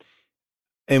about.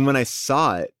 And when I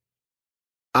saw it,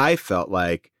 I felt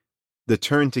like the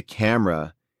turn to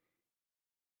camera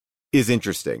is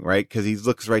interesting, right? Because he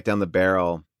looks right down the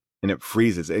barrel and it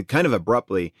freezes. It kind of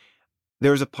abruptly.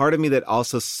 There was a part of me that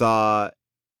also saw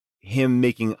him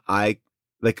making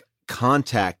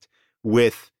contact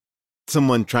with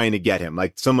someone trying to get him,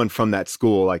 like someone from that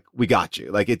school, like, we got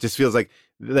you. Like, it just feels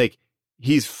like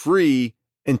he's free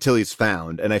until he's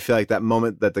found. And I feel like that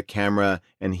moment that the camera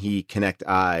and he connect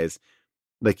eyes,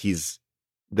 like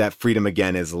that freedom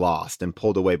again is lost and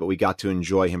pulled away, but we got to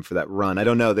enjoy him for that run. I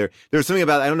don't know. There was something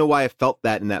about, I don't know why I felt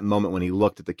that in that moment when he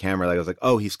looked at the camera, like I was like,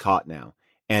 oh, he's caught now.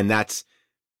 And that's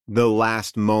the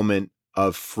last moment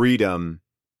of freedom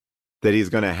that he's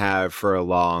going to have for a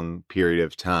long period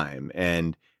of time.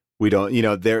 And we don't, you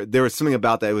know, there was something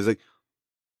about that. It was like,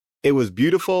 it was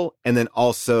beautiful and then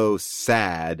also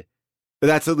sad, but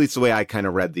that's at least the way I kind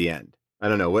of read the end. I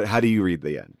don't know. How do you read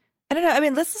the end? I don't know. I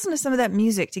mean, let's listen to some of that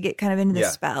music to get kind of into the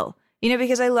spell, you know,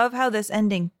 because I love how this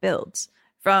ending builds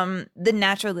from the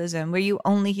naturalism where you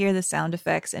only hear the sound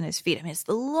effects and his feet. I mean, it's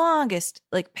the longest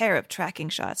like pair of tracking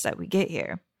shots that we get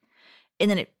here. And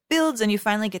then it builds and you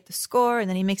finally get the score, and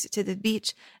then he makes it to the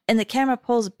beach and the camera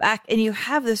pulls back and you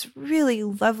have this really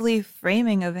lovely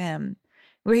framing of him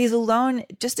where he's alone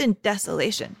just in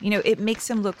desolation. You know, it makes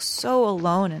him look so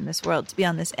alone in this world to be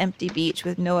on this empty beach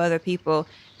with no other people.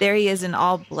 There he is in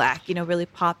all black, you know, really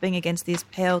popping against these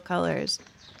pale colors.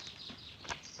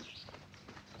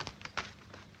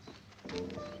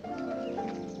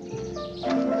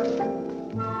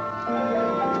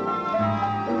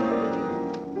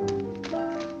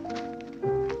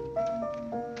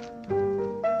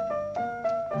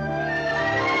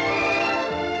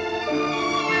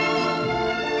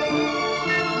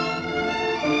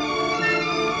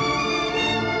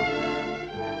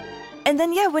 And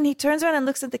then, when he turns around and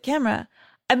looks at the camera,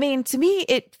 I mean, to me,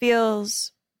 it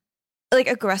feels like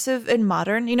aggressive and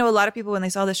modern. You know, a lot of people, when they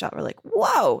saw this shot, were like,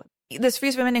 whoa, this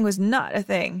freeze frame ending was not a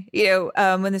thing, you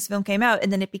know, when this film came out.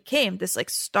 And then it became this like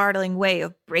startling way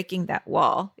of breaking that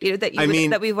wall, you know,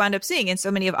 that we wound up seeing in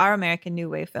so many of our American New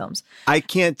Wave films. I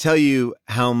can't tell you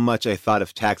how much I thought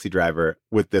of Taxi Driver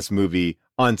with this movie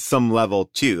on some level,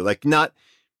 too. Like, not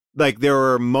like there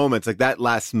were moments like that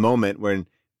last moment when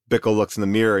Bickle looks in the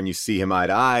mirror and you see him eye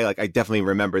to eye. Like, I definitely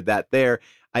remembered that there.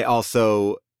 I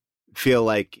also feel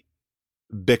like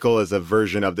Bickle is a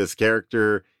version of this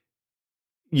character,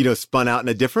 you know, spun out in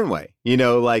a different way. You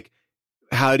know, like,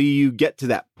 how do you get to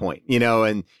that point? You know,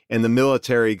 and the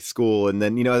military school, and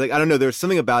then, you know, like, I don't know. There's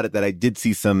something about it that I did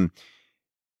see some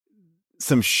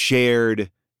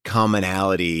shared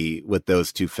commonality with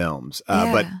those two films.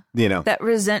 But you know, that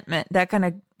resentment, that kind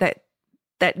of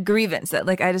that grievance, that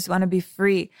like, I just want to be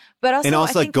free. But also, and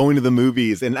also like going to the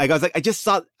movies, and I was like,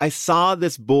 I saw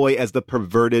this boy as the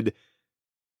perverted,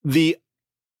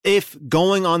 if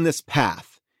going on this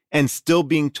path and still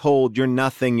being told you're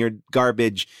nothing, you're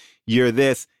garbage, you're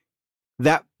this,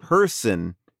 that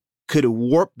person could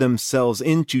warp themselves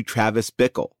into Travis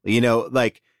Bickle, you know,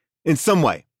 like in some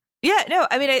way. Yeah, no,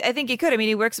 I mean, I think he could. I mean,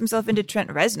 he works himself into Trent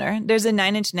Reznor. There's a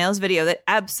Nine Inch Nails video that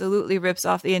absolutely rips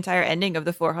off the entire ending of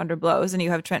the 400 Blows, and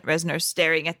you have Trent Reznor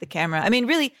staring at the camera. I mean,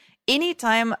 really,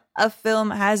 anytime a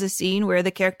film has a scene where the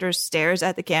character stares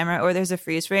at the camera or there's a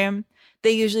freeze frame,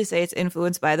 they usually say it's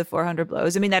influenced by the 400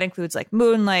 Blows. I mean, that includes like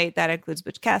Moonlight, that includes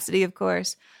Butch Cassidy, of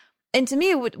course. And to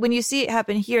me, when you see it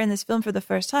happen here in this film for the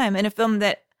first time, in a film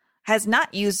that has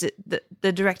not used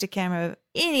the direct-to-camera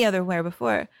any other where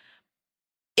before,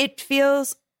 it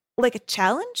feels like a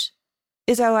challenge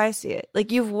is how I see it.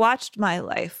 Like, you've watched my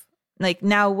life. Like,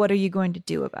 now what are you going to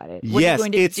do about it? What are you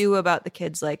going to do about the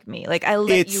kids like me? Like, I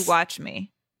let you watch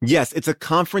me. Yes, it's a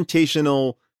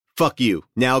confrontational, fuck you,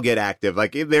 now get active.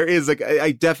 Like, there is, like,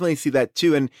 I definitely see that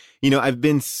too. And, you know, I've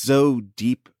been so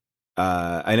deep,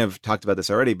 I know I've talked about this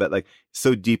already, but like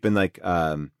so deep in like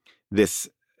this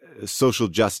social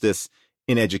justice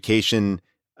in education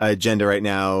agenda right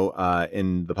now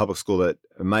in the public school that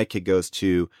my kid goes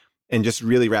to, and just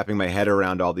really wrapping my head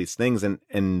around all these things.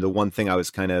 And the one thing I was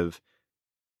kind of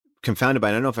confounded by,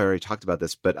 and I don't know if I already talked about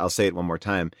this, but I'll say it one more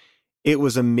time. It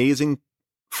was amazing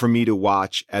for me to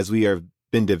watch as we have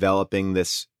been developing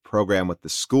this program with the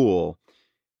school,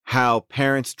 how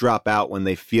parents drop out when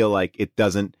they feel like it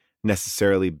doesn't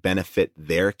necessarily benefit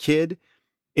their kid.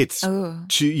 It's,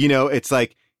 it's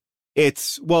like,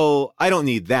 well, I don't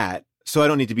need that, so I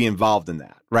don't need to be involved in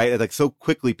that, right? Like, so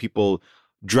quickly people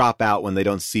drop out when they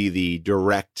don't see the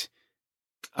direct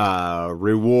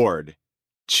reward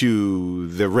to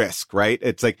the risk, right?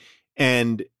 It's like,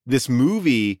 and this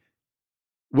movie,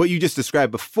 what you just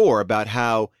described before about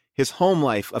how his home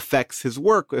life affects his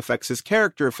work, affects his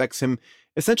character, affects him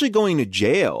essentially going to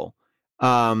jail.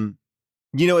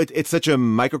 It's such a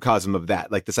microcosm of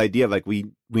that, like this idea of like,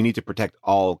 we need to protect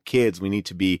all kids. We need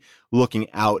to be looking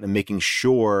out and making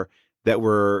sure that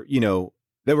we're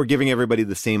giving everybody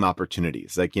the same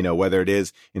opportunities, like, whether it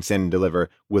is in Stand and Deliver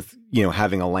with,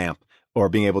 having a lamp or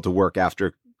being able to work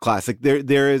after class. Like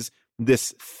there is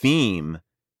this theme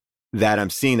that I'm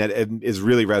seeing that is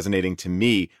really resonating to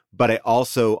me, but I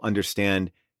also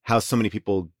understand how so many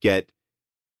people get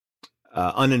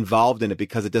uninvolved in it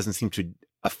because it doesn't seem to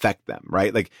affect them,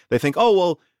 right? Like they think, oh,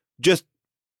 well, just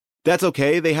that's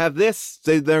okay. They have this,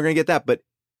 they're going to get that. But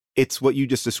it's what you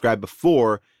just described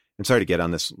before. And sorry to get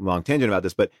on this long tangent about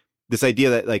this, but this idea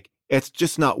that like, it's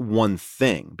just not one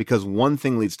thing, because one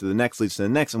thing leads to the next, leads to the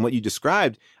next. And what you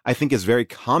described, I think, is very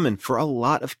common for a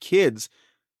lot of kids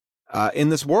in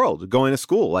this world going to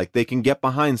school. Like they can get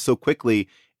behind so quickly,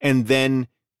 and then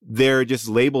they're just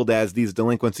labeled as these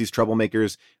delinquents, these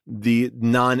troublemakers, the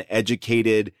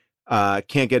non-educated,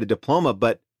 can't get a diploma,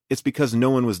 but it's because no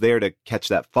one was there to catch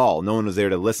that fall. No one was there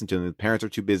to listen to them. The parents are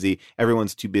too busy.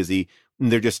 Everyone's too busy.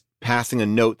 And they're just passing a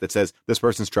note that says, this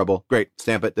person's trouble. Great.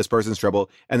 Stamp it. This person's trouble.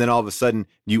 And then all of a sudden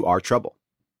you are trouble.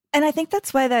 And I think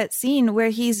that's why that scene where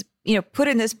he's, put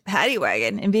in this paddy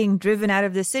wagon and being driven out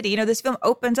of the city, this film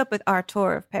opens up with our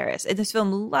tour of Paris. And this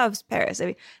film loves Paris. I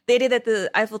mean, the idea that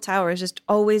the Eiffel Tower is just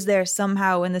always there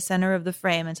somehow in the center of the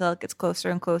frame until it gets closer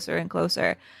and closer and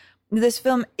closer. This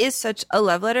film is such a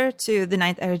love letter to the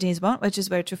 9th arrondissement, which is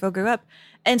where Truffaut grew up.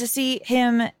 And to see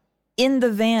him in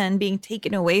the van being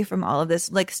taken away from all of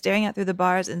this, like staring out through the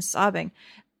bars and sobbing,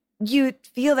 you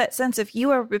feel that sense of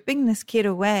you are ripping this kid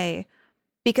away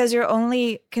because you're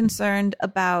only concerned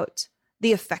about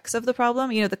the effects of the problem,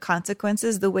 the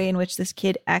consequences, the way in which this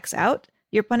kid acts out.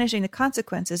 You're punishing the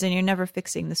consequences and you're never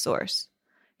fixing the source.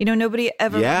 Nobody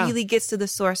ever really gets to the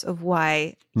source of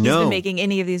why he's been making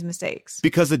any of these mistakes.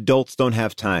 Because adults don't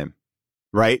have time,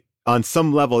 right? On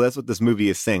some level, that's what this movie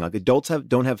is saying. Like adults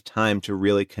don't have time to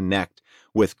really connect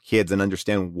with kids and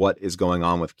understand what is going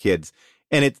on with kids.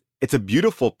 And it's a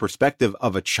beautiful perspective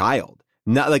of a child.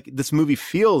 Not like this movie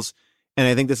feels, and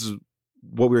I think this is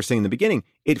what we were saying in the beginning,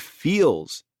 it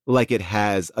feels like it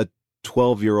has a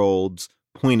 12-year-old's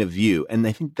point of view. And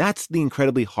I think that's the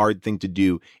incredibly hard thing to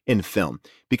do in film,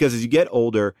 because as you get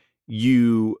older,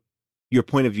 your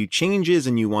point of view changes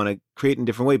and you want to create in a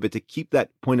different way, but to keep that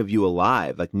point of view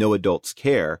alive, like no adults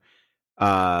care,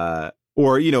 or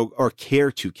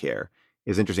care to care,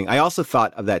 is interesting. I also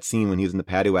thought of that scene when he was in the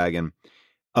paddy wagon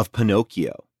of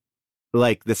Pinocchio,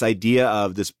 like this idea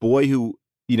of this boy who,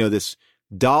 this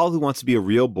doll who wants to be a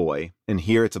real boy. And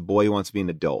here it's a boy who wants to be an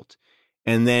adult.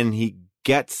 And then he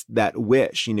gets that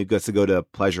wish, gets to go to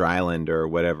Pleasure Island or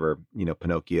whatever,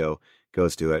 Pinocchio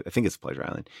goes to it. I think it's Pleasure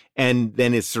Island. And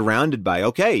then is surrounded by,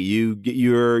 okay,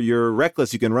 you're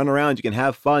reckless. You can run around, you can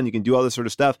have fun, you can do all this sort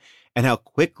of stuff. And how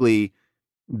quickly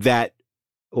that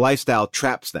lifestyle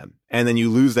traps them. And then you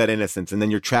lose that innocence. And then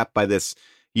you're trapped by this,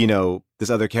 this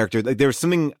other character. Like there's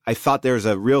something, I thought there was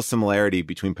a real similarity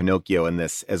between Pinocchio and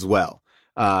this as well.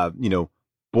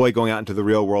 Boy going out into the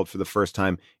real world for the first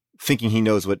time, thinking he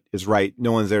knows what is right.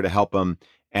 No one's there to help him.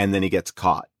 And then he gets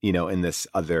caught, in this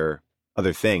other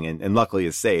thing, and luckily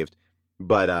is saved.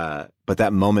 But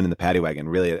that moment in the paddy wagon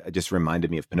really just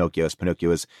reminded me of Pinocchio, as Pinocchio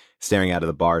was staring out of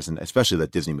the bars, and especially the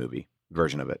Disney movie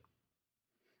version of it.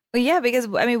 Well, yeah, because,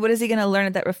 what is he going to learn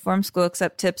at that reform school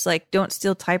except tips like, don't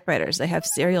steal typewriters, they have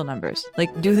serial numbers.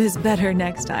 Like, do this better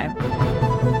next time.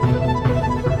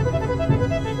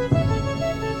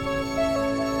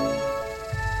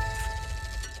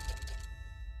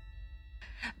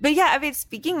 But yeah,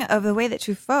 speaking of the way that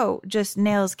Truffaut just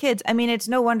nails kids, it's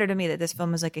no wonder to me that this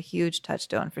film is like a huge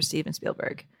touchstone for Steven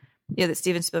Spielberg. That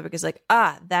Steven Spielberg is like,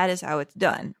 that is how it's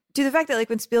done. To the fact that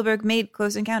when Spielberg made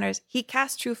Close Encounters, he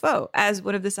cast Truffaut as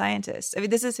one of the scientists.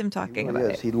 This is him talking about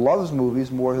it. He loves movies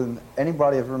more than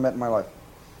anybody I've ever met in my life.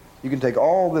 You can take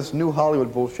all this new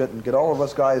Hollywood bullshit and get all of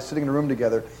us guys sitting in a room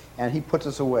together, and he puts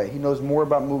us away. He knows more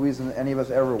about movies than any of us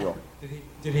ever will.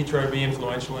 Did he try to be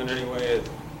influential in any way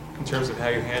in terms of how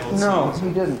you handled No,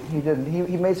 scenes? he didn't.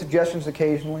 He made suggestions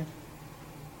occasionally,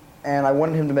 and I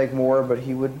wanted him to make more, but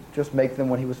he would just make them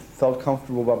when he felt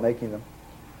comfortable about making them.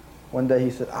 One day he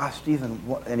said, Stephen,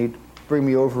 and he'd bring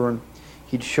me over and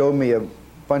he'd show me a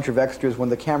bunch of extras when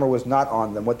the camera was not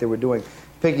on them, what they were doing,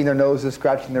 picking their noses,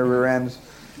 scratching their rear ends.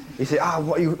 He said,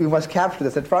 you must capture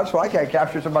this. I said, Francois, I can't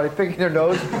capture somebody picking their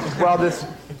nose while this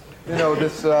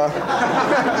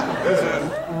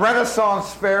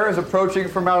Renaissance fair is approaching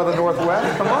from out of the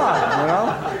Northwest. Come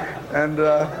on, And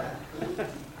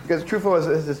because Truffaut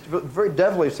has this very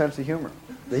devilish sense of humor,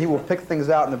 that he will pick things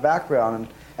out in the background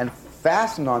and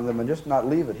fasten on them and just not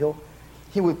leave it.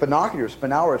 He with binoculars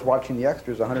spend hours watching the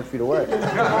extras 100 feet away. He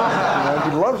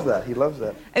loves that. He loves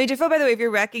that. I mean, Truffaut, by the way, if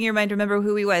you're racking your mind to remember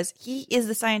who he was, he is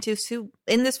the scientist who,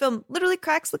 in this film, literally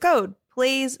cracks the code,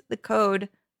 plays the code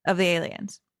of the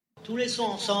aliens. Tous les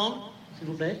sons ensemble, s'il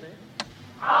vous plaît.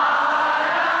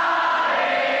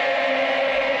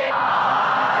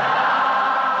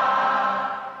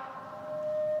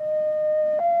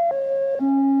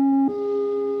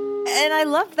 And I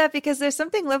love that because there's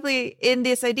something lovely in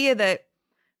this idea that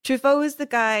Truffaut is the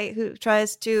guy who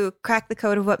tries to crack the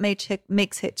code of what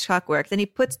makes Hitchcock work. Then he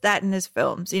puts that in his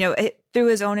films, through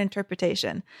his own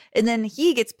interpretation. And then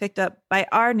he gets picked up by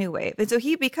our new wave. And so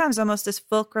he becomes almost this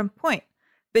fulcrum point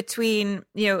between,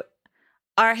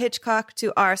 our Hitchcock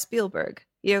to our Spielberg.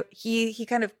 He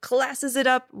kind of classes it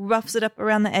up, roughs it up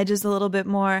around the edges a little bit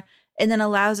more, and then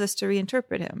allows us to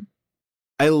reinterpret him.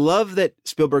 I love that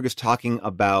Spielberg is talking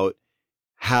about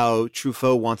how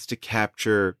Truffaut wants to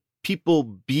capture people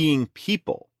being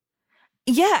people.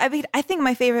 Yeah, I mean, I think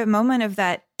my favorite moment of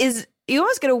that is you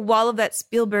almost get a wall of that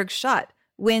Spielberg shot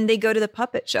when they go to the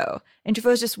puppet show. And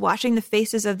Truffaut's just watching the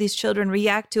faces of these children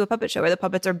react to a puppet show where the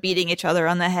puppets are beating each other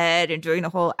on the head and doing the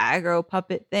whole aggro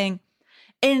puppet thing.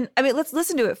 And I mean, let's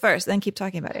listen to it first, then keep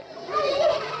talking about it.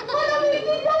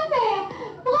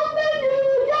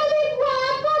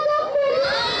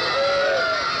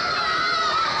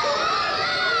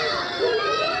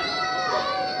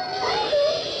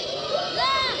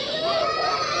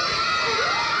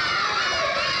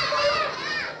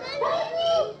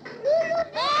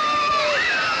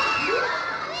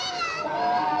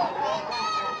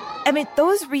 I mean,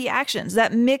 those reactions,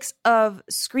 that mix of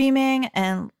screaming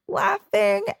and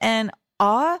laughing and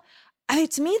awe, I mean,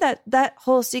 to me, that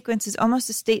whole sequence is almost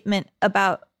a statement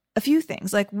about a few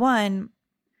things. Like, one,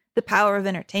 the power of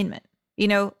entertainment.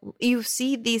 You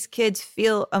see these kids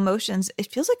feel emotions.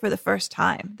 It feels like for the first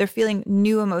time. They're feeling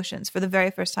new emotions for the very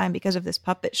first time because of this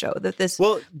puppet show.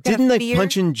 Didn't like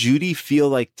Punch and Judy feel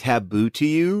like taboo to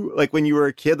you? Like when you were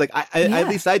a kid? Like at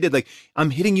least I did. Like, I'm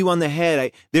hitting you on the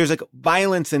head. There's like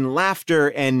violence and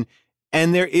laughter and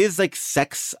there is like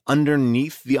sex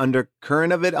underneath the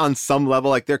undercurrent of it on some level.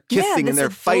 Like they're kissing and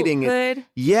they're fighting.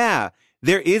 Yeah,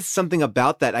 there is something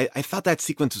about that. I thought that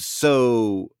sequence was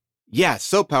so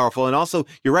powerful. And also,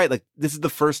 you're right. Like, this is the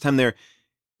first time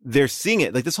they're seeing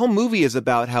it. Like, this whole movie is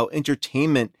about how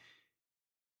entertainment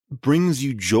brings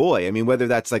you joy. I mean, whether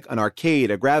that's like an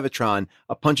arcade, a Gravitron,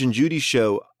 a Punch and Judy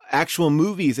show, actual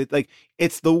movies,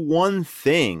 it's the one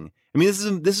thing. I mean,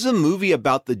 this is a movie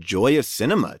about the joy of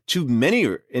cinema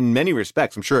in many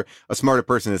respects. I'm sure a smarter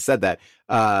person has said that.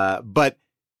 But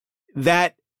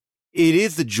that it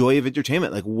is the joy of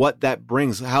entertainment, like what that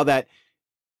brings, how that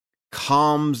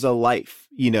calms a life,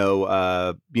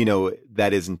 that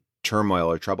is in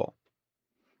turmoil or trouble.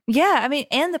 Yeah, I mean,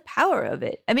 and the power of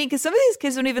it. I mean, because some of these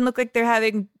kids don't even look like they're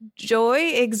having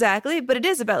joy exactly, but it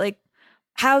is about like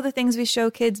how the things we show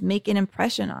kids make an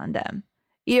impression on them.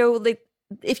 Like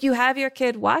if you have your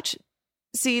kid watch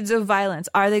Seeds of Violence,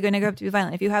 are they going to grow up to be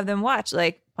violent? If you have them watch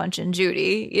like Punch and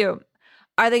Judy,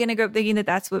 are they going to grow up thinking that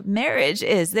that's what marriage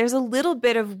is? There's a little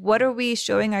bit of what are we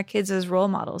showing our kids as role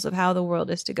models of how the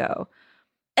world is to go.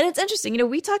 And it's interesting.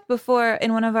 We talked before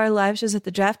in one of our live shows at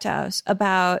the Draft House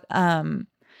about the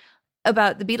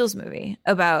Beatles movie,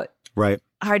 about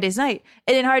Hard Day's Night.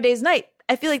 And in Hard Day's Night,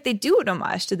 I feel like they do an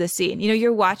homage to this scene.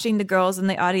 You're watching the girls in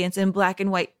the audience in black and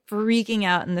white freaking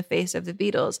out in the face of the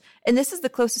Beatles. And this is the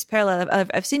closest parallel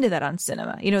I've seen to that on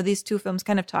cinema. These two films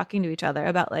kind of talking to each other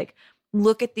about like,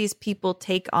 look at these people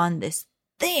take on this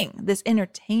thing, this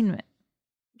entertainment.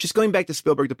 Just going back to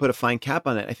Spielberg to put a fine cap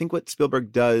on it, I think what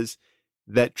Spielberg does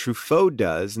that Truffaut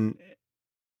does and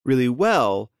really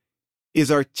well is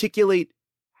articulate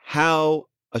how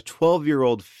a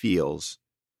 12-year-old feels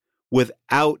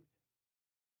without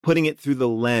putting it through the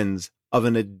lens of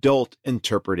an adult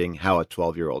interpreting how a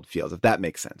 12-year-old feels, if that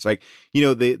makes sense. Like,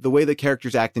 the way the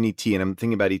characters act in E.T., and I'm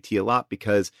thinking about E.T. a lot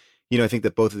because, I think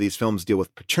that both of these films deal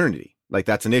with paternity. Like,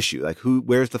 that's an issue. Like,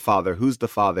 where's the father? Who's the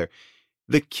father?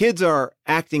 The kids are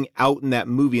acting out in that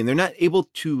movie and they're not able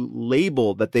to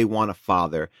label that they want a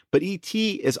father. But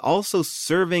E.T. is also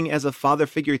serving as a father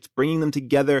figure. It's bringing them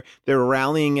together. They're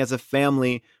rallying as a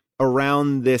family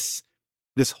around this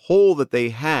hole that they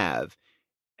have.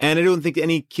 And I don't think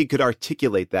any kid could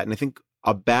articulate that. And I think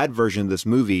a bad version of this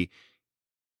movie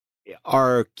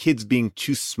are kids being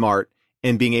too smart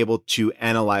and being able to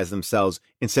analyze themselves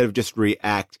instead of just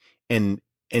react and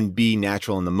be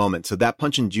natural in the moment. So that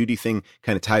Punch and Judy thing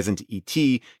kind of ties into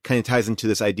E.T., kind of ties into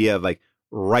this idea of like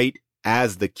write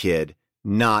as the kid,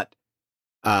 not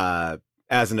as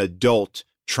an adult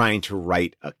trying to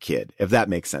write a kid, if that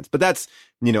makes sense. But that's,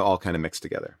 all kind of mixed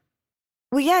together.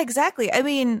 Well, yeah, exactly. I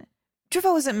mean,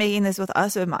 Truffaut wasn't making this with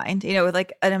us in mind, with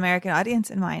like an American audience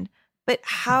in mind. But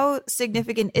how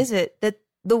significant is it that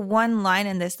the one line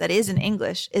in this that is in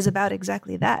English is about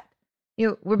exactly that?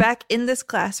 We're back in this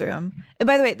classroom. And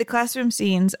by the way, the classroom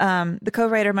scenes, the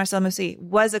co-writer Marcel Moussy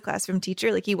was a classroom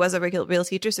teacher. Like he was a real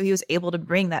teacher. So he was able to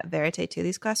bring that verite to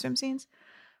these classroom scenes.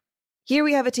 Here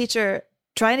we have a teacher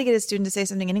trying to get his student to say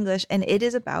something in English, and it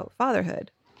is about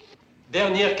fatherhood.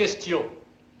 Dernière question.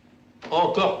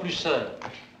 Encore plus simple.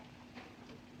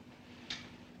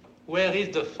 Where is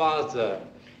the father?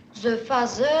 The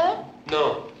father?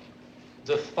 Non.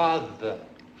 The father.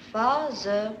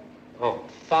 Father. Oh,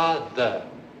 father.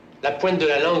 La pointe de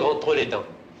la langue entre les dents.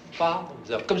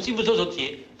 Father. Comme si vous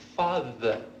osotiez.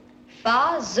 Father.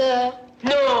 Father.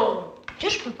 Non!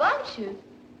 Je peux pas, monsieur.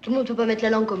 Tout le monde peut pas mettre la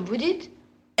langue comme vous dites.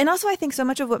 And also, I think so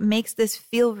much of what makes this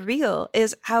feel real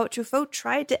is how Truffaut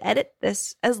tried to edit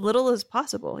this as little as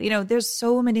possible. There's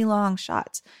so many long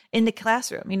shots in the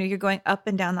classroom. You're going up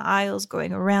and down the aisles,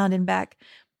 going around and back.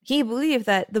 He believed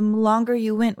that the longer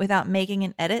you went without making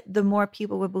an edit, the more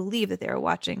people would believe that they were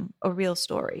watching a real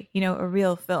story, a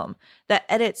real film. That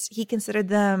edits, he considered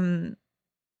them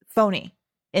phony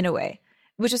in a way,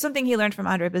 which is something he learned from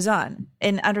Andre Bazin.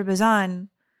 And Andre Bazin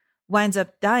winds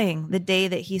up dying the day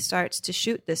that he starts to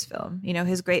shoot this film.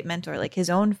 His great mentor, like his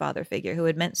own father figure who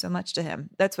had meant so much to him.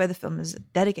 That's why the film is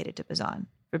dedicated to Bazin,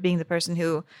 for being the person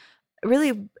who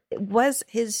really was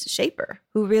his shaper,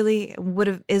 who really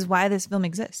is why this film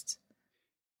exists.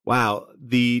 Wow.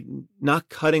 The not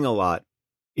cutting a lot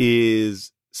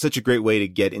is such a great way to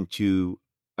get into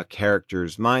a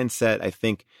character's mindset. I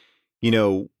think,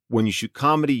 when you shoot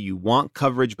comedy, you want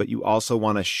coverage, but you also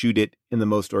want to shoot it in the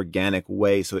most organic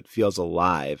way so it feels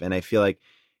alive. And I feel like,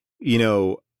 you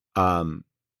want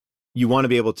to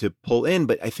be able to pull in,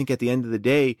 but I think at the end of the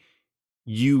day,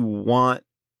 you want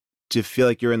to feel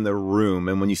like you're in the room.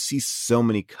 And when you see so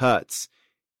many cuts,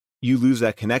 you lose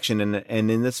that connection.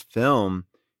 And in this film,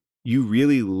 you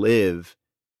really live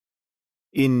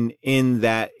in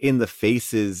the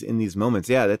faces in these moments.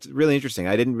 Yeah, that's really interesting.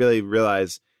 I didn't really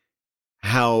realize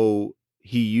how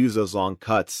he used those long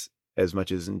cuts as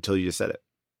much as until you just said it.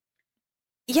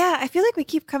 Yeah, I feel like we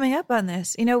keep coming up on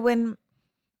this. When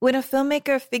a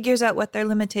filmmaker figures out what their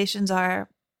limitations are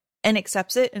and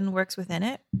accepts it and works within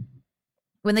it,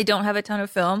 when they don't have a ton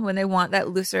of film, when they want that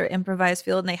looser improvised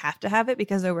feel and they have to have it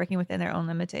because they're working within their own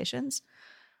limitations,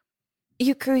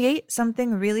 you create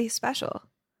something really special.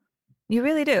 You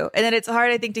really do. And then it's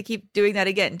hard, I think, to keep doing that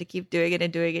again, to keep doing it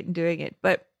and doing it and doing it.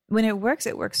 But when it works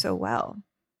so well.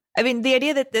 I mean, the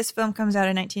idea that this film comes out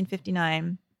in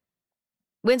 1959,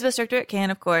 wins Best Director at Cannes,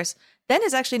 of course, then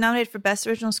is actually nominated for Best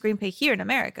Original Screenplay here in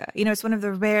America. It's one of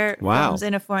the rare films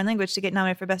in a foreign language to get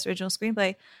nominated for Best Original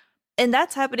Screenplay. And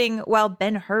that's happening while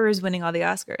Ben-Hur is winning all the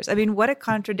Oscars. I mean, what a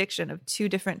contradiction of two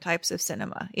different types of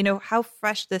cinema. How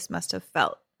fresh this must have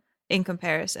felt in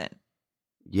comparison.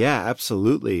 Yeah,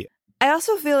 absolutely. I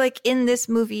also feel like in this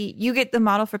movie, you get the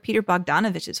model for Peter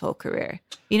Bogdanovich's whole career.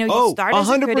 You start as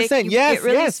 100%, a critic, you get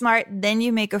really smart, then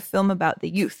you make a film about the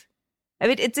youth. I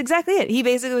mean, it's exactly it. He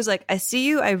basically was like, I see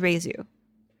you, I raise you.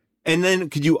 And then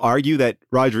could you argue that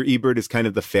Roger Ebert is kind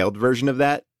of the failed version of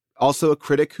that? Also a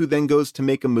critic who then goes to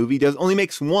make a movie, only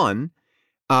makes one,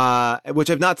 which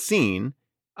I've not seen.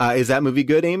 Is that movie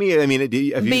good, Amy? I mean, have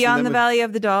you Beyond the Valley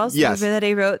of the Dolls, yes. The movie that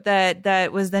he wrote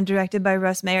that was then directed by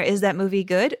Russ Meyer. Is that movie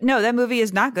good? No, that movie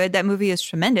is not good. That movie is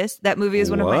tremendous. That movie is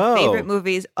one of my favorite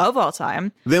movies of all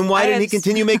time. Then why didn't he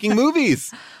continue making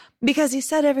movies? Because he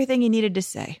said everything he needed to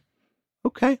say.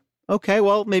 Okay.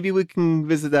 Well, maybe we can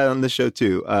visit that on the show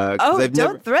too.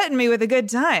 Don't threaten me with a good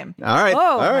time. All right.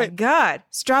 Oh, all right. My God.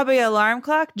 Strawberry Alarm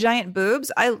Clock, giant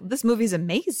boobs. This movie's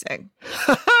amazing.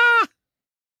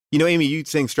 Amy, you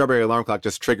saying Strawberry Alarm Clock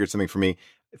just triggered something for me.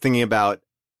 thinking about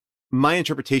my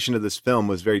interpretation of this film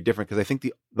was very different because I think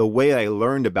the way I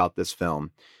learned about this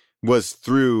film was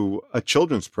through a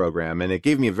children's program, and it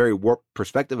gave me a very warped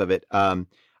perspective of it. I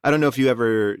don't know if you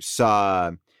ever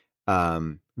saw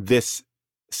this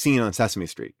scene on Sesame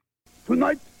Street.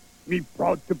 Tonight, me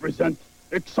proud to present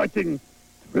exciting,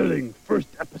 thrilling first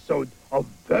episode of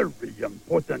very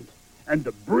important and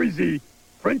breezy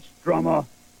French drama,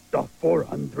 The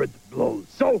 400 Blows.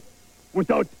 So,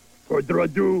 without further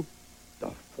ado,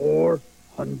 The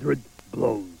 400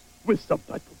 Blows with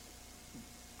subtitles.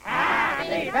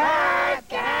 Happy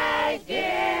birthday,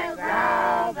 dear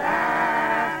Grover.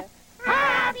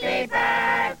 Happy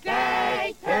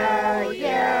birthday to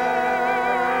you.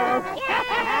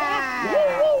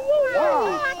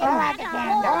 Blow out the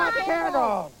candle. Blow out the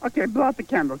candle. Okay, blow out the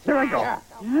candles. Here I go.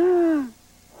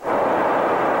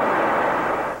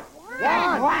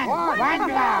 One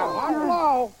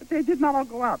blow. But they did not all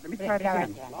go out. Let me try it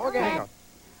again. Okay.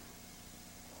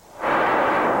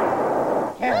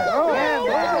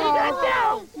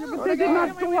 But they did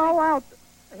not go all out.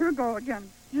 Here we go again.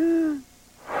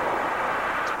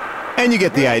 And you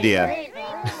get the idea.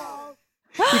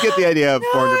 You get the idea of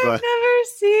 400 Blows. I've never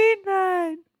seen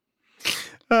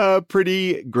that.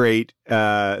 Pretty great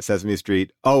Sesame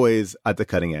Street, always at the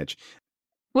cutting edge.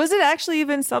 Was it actually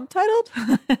even subtitled?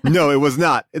 No, it was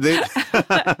not.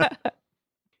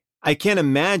 I can't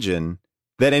imagine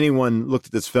that anyone looked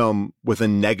at this film with a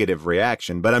negative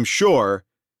reaction, but I'm sure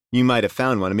you might have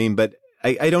found one. I mean, but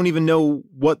I don't even know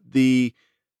what the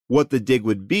dig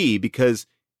would be, because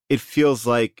it feels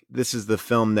like this is the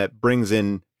film that brings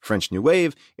in French New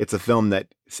Wave. It's a film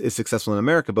that is successful in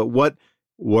America, but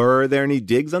were there any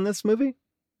digs on this movie?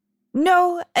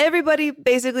 No, everybody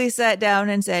basically sat down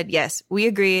and said, yes, we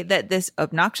agree that this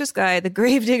obnoxious guy, the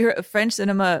gravedigger of French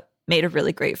cinema, made a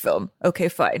really great film. Okay,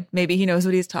 fine. Maybe he knows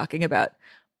what he's talking about.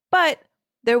 But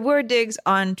there were digs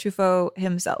on Truffaut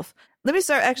himself. Let me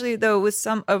start actually, though, with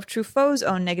some of Truffaut's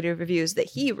own negative reviews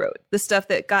that he wrote, the stuff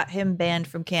that got him banned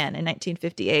from Cannes in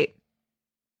 1958.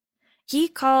 He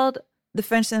called the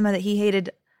French cinema that he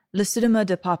hated le cinéma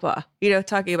de papa,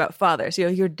 talking about fathers,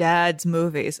 your dad's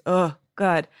movies. Oh,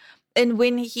 God. And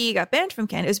when he got banned from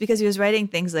Cannes, it was because he was writing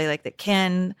things like that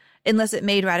Cannes, unless it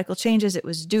made radical changes, it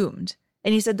was doomed.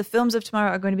 And he said the films of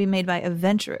tomorrow are going to be made by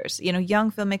adventurers.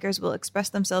 Young filmmakers will express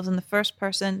themselves in the first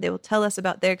person. They will tell us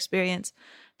about their experience.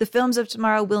 The films of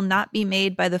tomorrow will not be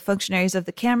made by the functionaries of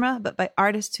the camera, but by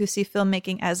artists who see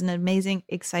filmmaking as an amazing,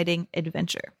 exciting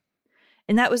adventure.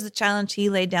 And that was the challenge he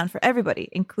laid down for everybody,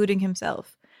 including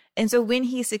himself. And so when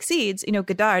he succeeds,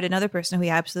 Godard, another person who we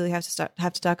absolutely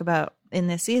have to talk about in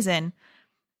this season,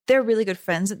 they're really good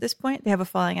friends at this point. They have a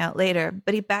falling out later,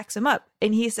 but he backs him up.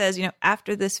 And he says,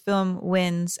 after this film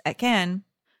wins at Cannes,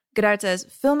 Godard says,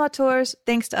 film auteurs,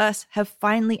 thanks to us, have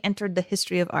finally entered the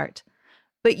history of art.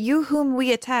 But you whom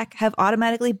we attack have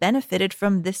automatically benefited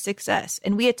from this success.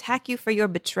 And we attack you for your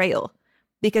betrayal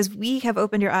because we have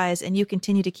opened your eyes and you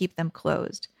continue to keep them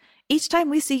closed. Each time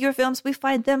we see your films, we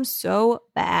find them so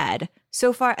bad,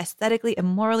 so far aesthetically and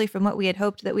morally from what we had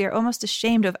hoped that we are almost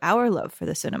ashamed of our love for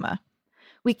the cinema.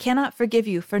 We cannot forgive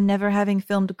you for never having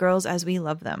filmed girls as we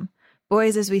love them,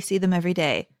 boys as we see them every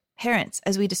day, parents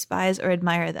as we despise or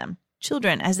admire them,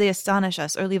 children as they astonish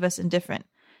us or leave us indifferent.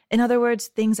 In other words,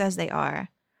 things as they are.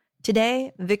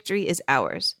 Today, victory is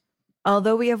ours.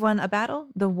 Although we have won a battle,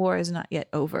 the war is not yet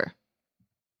over.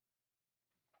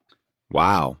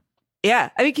 Wow. Yeah.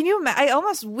 I mean, can you imagine? I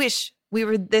almost wish we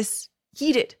were this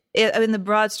heated in the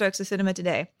broad strokes of cinema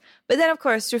today. But then, of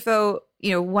course, Truffaut,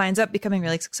 winds up becoming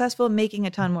really successful, making a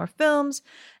ton more films.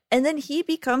 And then he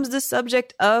becomes the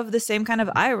subject of the same kind of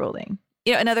eye rolling.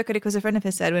 Another critic was a friend of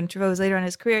his said when Truffaut was later in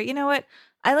his career, you know what?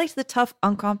 I liked the tough,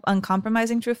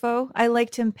 uncompromising Truffaut. I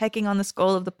liked him pecking on the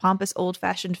skull of the pompous,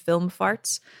 old-fashioned film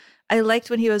farts. I liked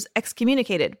when he was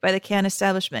excommunicated by the Cannes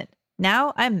establishment.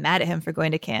 Now I'm mad at him for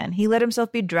going to Cannes. He let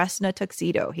himself be dressed in a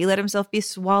tuxedo. He let himself be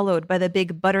swallowed by the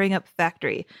big buttering up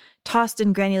factory, tossed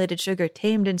in granulated sugar,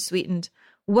 tamed and sweetened.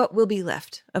 What will be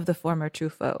left of the former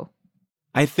Truffaut?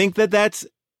 I think that's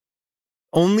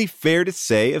only fair to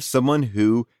say of someone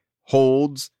who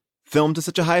holds film to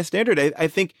such a high standard. I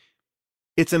think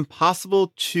it's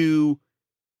impossible to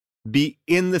be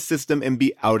in the system and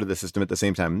be out of the system at the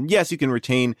same time. Yes, you can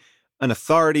retain an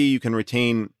authority, you can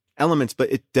retain elements,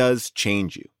 but it does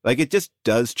change you. It just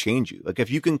does change you.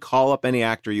 If you can call up any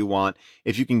actor you want,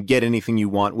 if you can get anything you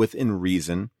want within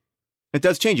reason, it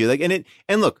does change you.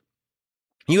 And look,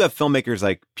 you have filmmakers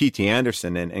like P.T.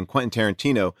 Anderson and Quentin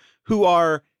Tarantino who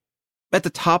are at the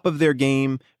top of their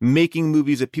game, making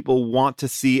movies that people want to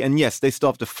see. And yes, they still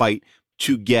have to fight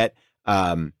to get,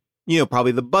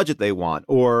 probably the budget they want,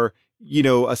 or,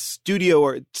 a studio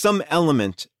or some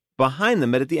element behind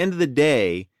them. But at the end of the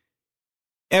day,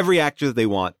 every actor that they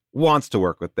want wants to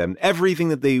work with them. Everything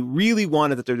that they really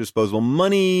want is at their disposal.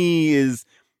 Money is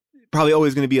probably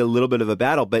always going to be a little bit of a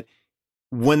battle, but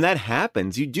when that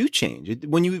happens, you do change.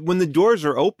 When the doors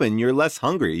are open, you're less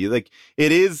hungry. It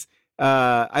is,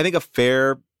 I think, a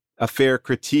fair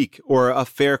critique or a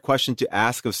fair question to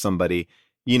ask of somebody.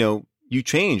 You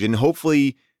change, and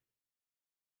hopefully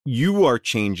you are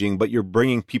changing, but you're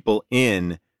bringing people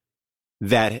in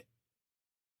that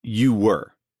you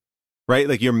were, right?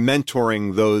 Like you're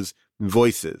mentoring those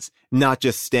voices, not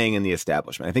just staying in the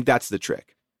establishment. I think that's the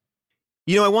trick.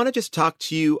 I want to just talk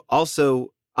to you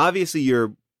also. Obviously,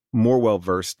 you're more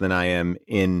well-versed than I am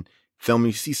in film.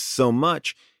 You see so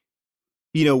much.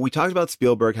 We talked about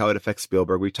Spielberg, how it affects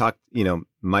Spielberg. We talked,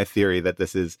 my theory that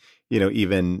this is,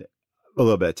 even a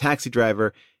little bit of Taxi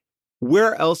Driver.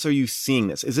 Where else are you seeing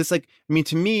this? Is this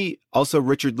to me, also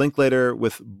Richard Linklater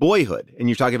with Boyhood. And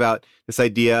you're talking about this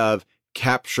idea of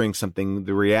capturing something,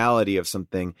 the reality of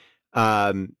something.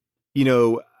 There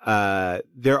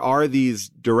are these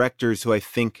directors who I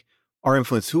think are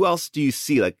influenced. Who else do you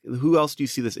see? Who else do you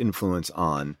see this influence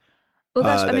on? Well,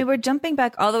 gosh, we're jumping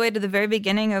back all the way to the very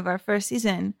beginning of our first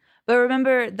season. But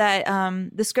remember that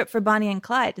the script for Bonnie and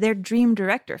Clyde, their dream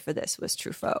director for this was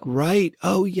Truffaut. Right.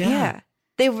 Oh, yeah. Yeah.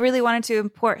 They really wanted to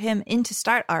import him in to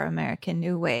start our American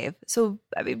New Wave. So,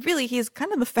 really, he's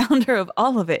kind of the founder of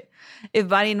all of it. If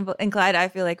Bonnie and Clyde, I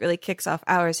feel like, really kicks off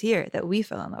ours here that we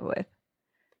fell in love with.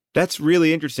 That's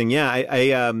really interesting. Yeah,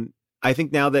 I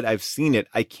think now that I've seen it,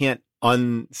 I can't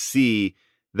unsee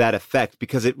that effect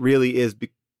because it really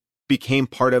became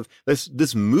part of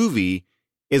this movie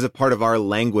is a part of our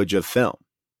language of film.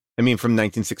 From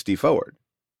 1960 forward.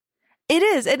 It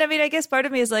is. And I guess part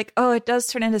of me is like, oh, it does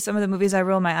turn into some of the movies I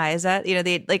roll my eyes at.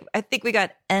 I think we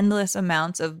got endless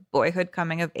amounts of Boyhood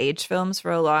coming of age films for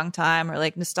a long time, or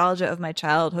like nostalgia of my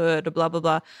childhood, blah, blah,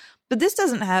 blah. But this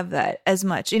doesn't have that as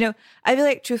much. I feel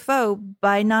like Truffaut,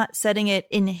 by not setting it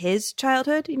in his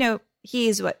childhood,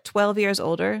 he's 12 years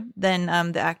older than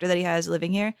the actor that he has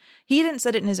living here. He didn't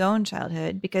set it in his own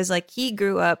childhood because he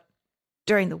grew up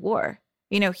during the war.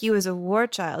 He was a war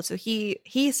child. So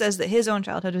he says that his own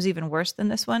childhood was even worse than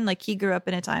this one. He grew up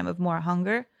in a time of more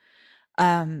hunger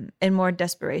and more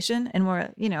desperation and more,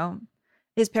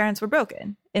 his parents were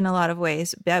broken in a lot of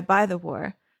ways by the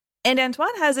war. And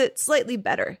Antoine has it slightly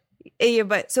better.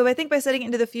 But so I think by setting it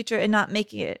into the future and not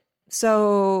making it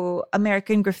so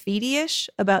American Graffiti-ish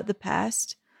about the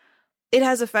past, it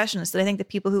has a freshness that I think the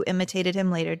people who imitated him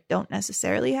later don't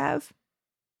necessarily have.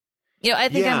 I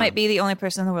think I might be the only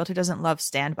person in the world who doesn't love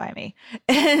Stand By Me.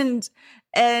 And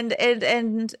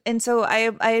so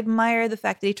I admire the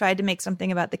fact that he tried to make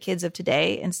something about the kids of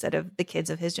today instead of the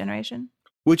kids of his generation.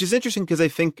 Which is interesting because I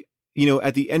think,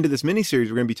 at the end of this miniseries,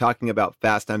 we're going to be talking about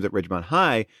Fast Times at Ridgemont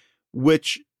High,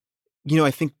 which,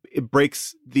 I think it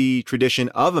breaks the tradition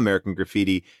of American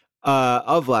Graffiti,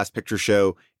 of Last Picture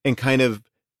Show, and kind of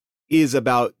is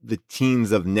about the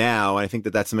teens of now. And I think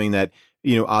that that's something that,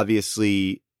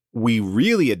 obviously we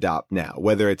really adopt now,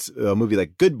 whether it's a movie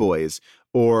like Good Boys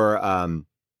or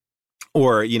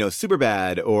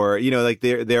Superbad, or,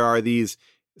 there are these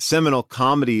seminal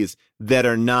comedies that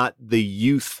are not the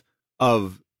youth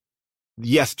of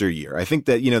yesteryear. I think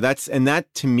that,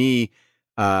 that to me,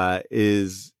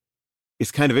 is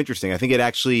kind of interesting. I think it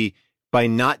actually, by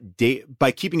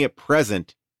keeping it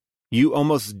present, you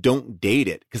almost don't date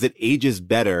it because it ages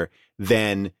better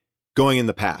than going in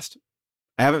the past.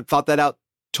 I haven't thought that out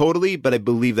totally, but I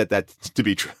believe that that's to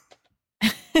be true.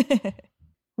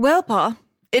 Well, Paul,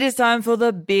 it is time for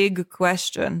the big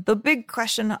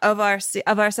question of our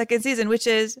second season, which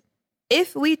is,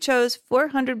 if we chose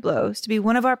 400 Blows to be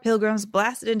one of our pilgrims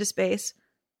blasted into space,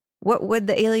 what would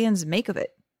the aliens make of it?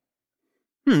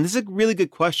 This is a really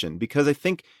good question because I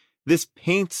think this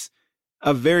paints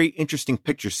a very interesting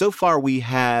picture. So far, we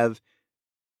have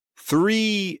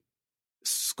 3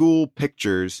 school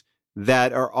pictures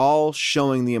that are all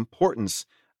showing the importance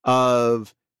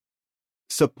of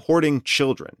supporting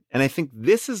children. And I think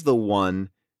this is the one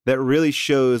that really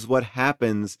shows what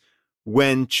happens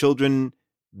when children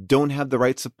don't have the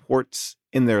right supports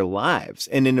in their lives.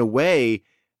 And in a way,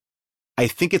 I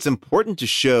think it's important to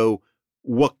show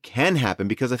what can happen,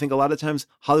 because I think a lot of times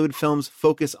Hollywood films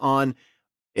focus on,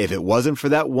 if it wasn't for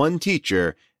that one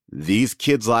teacher, these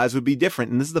kids' lives would be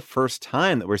different. And this is the first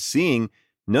time that we're seeing,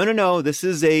 no, this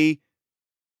is a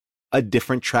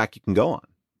different track you can go on.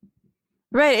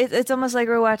 Right. It's almost like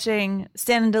we're watching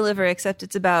Stand and Deliver, except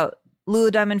it's about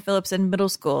Lou Diamond Phillips in middle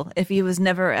school, if he was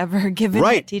never, ever given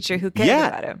a teacher who cared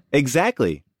about him.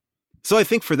 Exactly. So I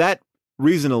think for that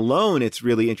reason alone, it's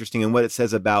really interesting in what it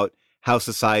says about how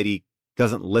society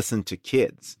doesn't listen to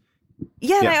kids.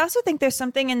 Yeah, and I also think there's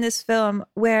something in this film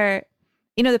where,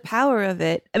 you know, the power of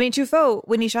it. I mean, Truffaut,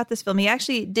 when he shot this film, he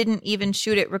actually didn't even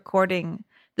shoot it recording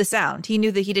the sound. He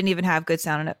knew that he didn't even have good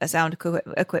sound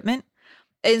equipment.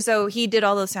 And so he did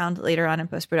all the sound later on in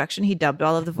post-production. He dubbed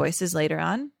all of the voices later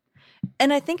on.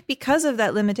 And I think because of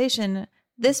that limitation,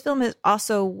 this film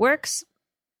also works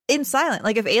in silent.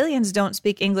 Like if aliens don't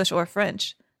speak English or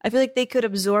French, I feel like they could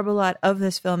absorb a lot of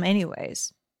this film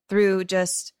anyways through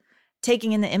just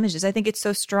taking in the images. I think it's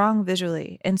so strong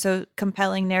visually and so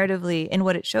compelling narratively in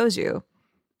what it shows you.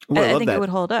 I think it would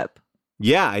hold up.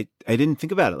 Yeah, I didn't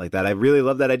think about it like that. I really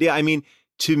love that idea. I mean,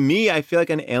 to me, I feel like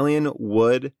an alien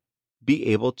would be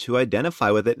able to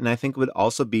identify with it. And I think would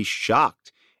also be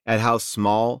shocked at how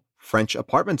small French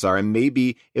apartments are. And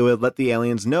maybe it would let the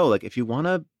aliens know, like, if you want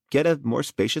to get a more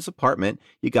spacious apartment,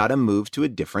 you got to move to a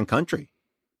different country.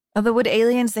 Although, would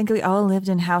aliens think we all lived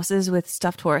in houses with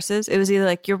stuffed horses? It was either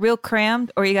like you're real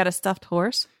crammed or you got a stuffed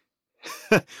horse.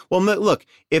 Well, look,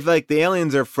 if like the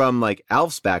aliens are from like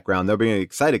Alf's background, they'll be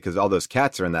excited because all those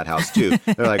cats are in that house too.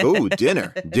 They're like, "Ooh,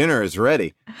 dinner is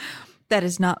ready." That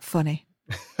is not funny.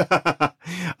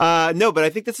 No, but I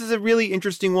think this is a really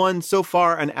interesting one so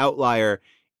far, an outlier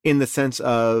in the sense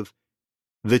of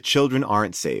the children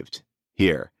aren't saved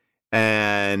here.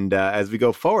 And as we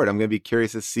go forward, I'm going to be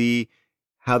curious to see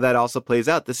how that also plays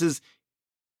out. This is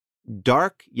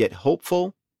dark yet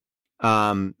hopeful,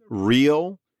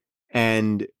 real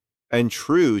and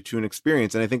true to an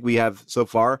experience. And I think we have so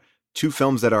far 2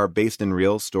 films that are based in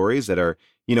real stories that are,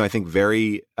 you know, I think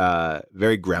very,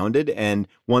 very grounded, and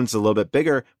one's a little bit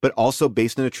bigger, but also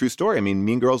based in a true story. I mean,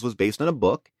 Mean Girls was based on a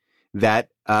book that,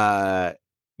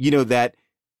 you know, that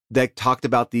talked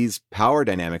about these power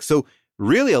dynamics. So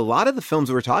really a lot of the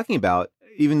films we're talking about,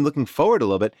 even looking forward a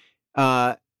little bit,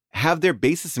 have their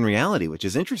basis in reality, which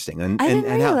is interesting. And I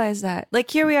didn't realize that.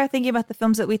 Like here we are thinking about the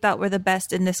films that we thought were the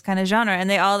best in this kind of genre, and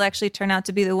they all actually turn out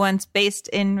to be the ones based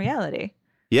in reality.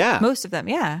 Yeah. Most of them,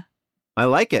 yeah. I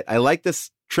like it. I like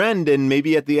this trend, and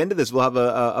maybe at the end of this, we'll have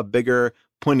a bigger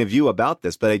point of view about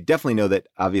this. But I definitely know that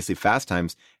obviously Fast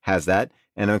Times has that,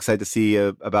 and I'm excited to see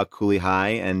about Cooley High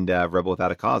and Rebel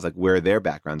Without a Cause, like where their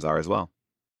backgrounds are as well.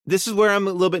 This is where I'm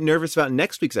a little bit nervous about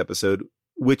next week's episode,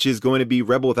 which is going to be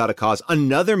Rebel Without a Cause,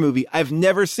 another movie I've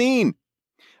never seen,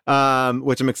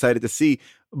 which I'm excited to see.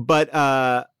 But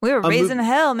we're raising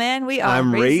hell, man. We are.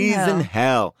 I'm raising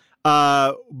hell.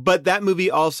 But that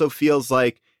movie also feels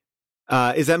like,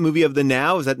 is that movie of the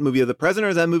now? Is that movie of the present? Or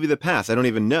is that movie of the past? I don't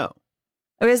even know.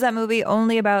 Or is that movie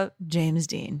only about James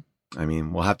Dean? I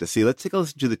mean, we'll have to see. Let's take a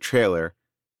listen to the trailer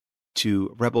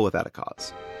to Rebel Without a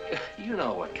Cause. You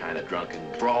know what kind of drunken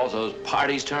brawls those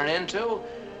parties turn into.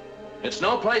 It's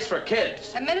no place for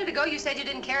kids. A minute ago, you said you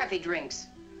didn't care if he drinks.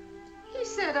 He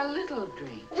said a little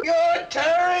drink. You're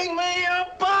tearing me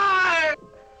apart!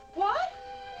 What?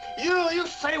 You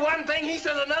say one thing, he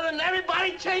says another, and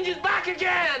everybody changes back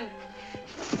again!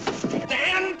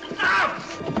 Stand up!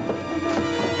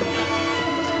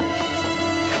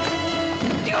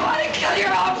 You want to kill your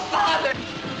own father?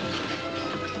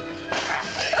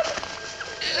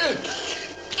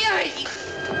 Gary!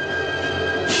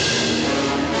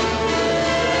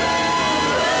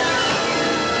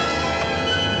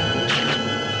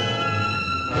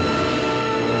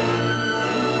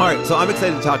 All right, so I'm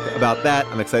excited to talk about that.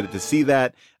 I'm excited to see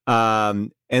that.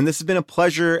 And this has been a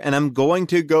pleasure, and I'm going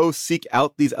to go seek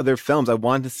out these other films. I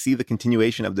want to see the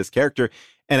continuation of this character.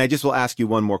 And I just will ask you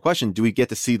one more question. Do we get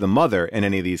to see the mother in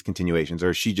any of these continuations,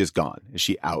 or is she just gone? Is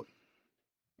she out?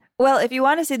 Well, if you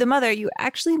want to see the mother, you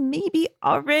actually maybe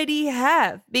already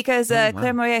have, because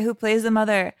Claire Moyer, who plays the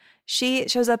mother, she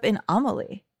shows up in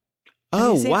Amelie.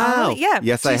 Oh, wow. Amelie? Yeah.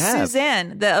 Yes, I have.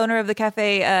 Suzanne, the owner of the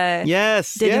cafe.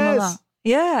 Yes. Moulin.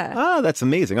 Yeah. Oh, that's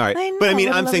amazing. All right. But I mean,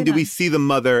 I'm saying, do we see the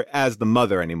mother as the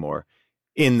mother anymore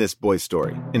in this boy's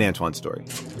story, in Antoine's story?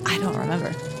 I don't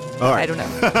remember. All right. I don't know.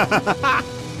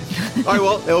 All right.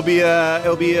 Well, it'll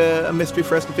be a mystery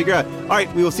for us to figure out. All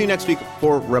right. We will see you next week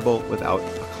for Rebel Without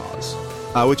a Cause,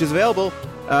 which is available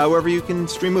wherever you can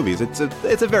stream movies. It's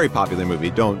a very popular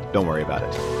movie. Don't worry about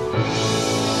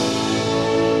it.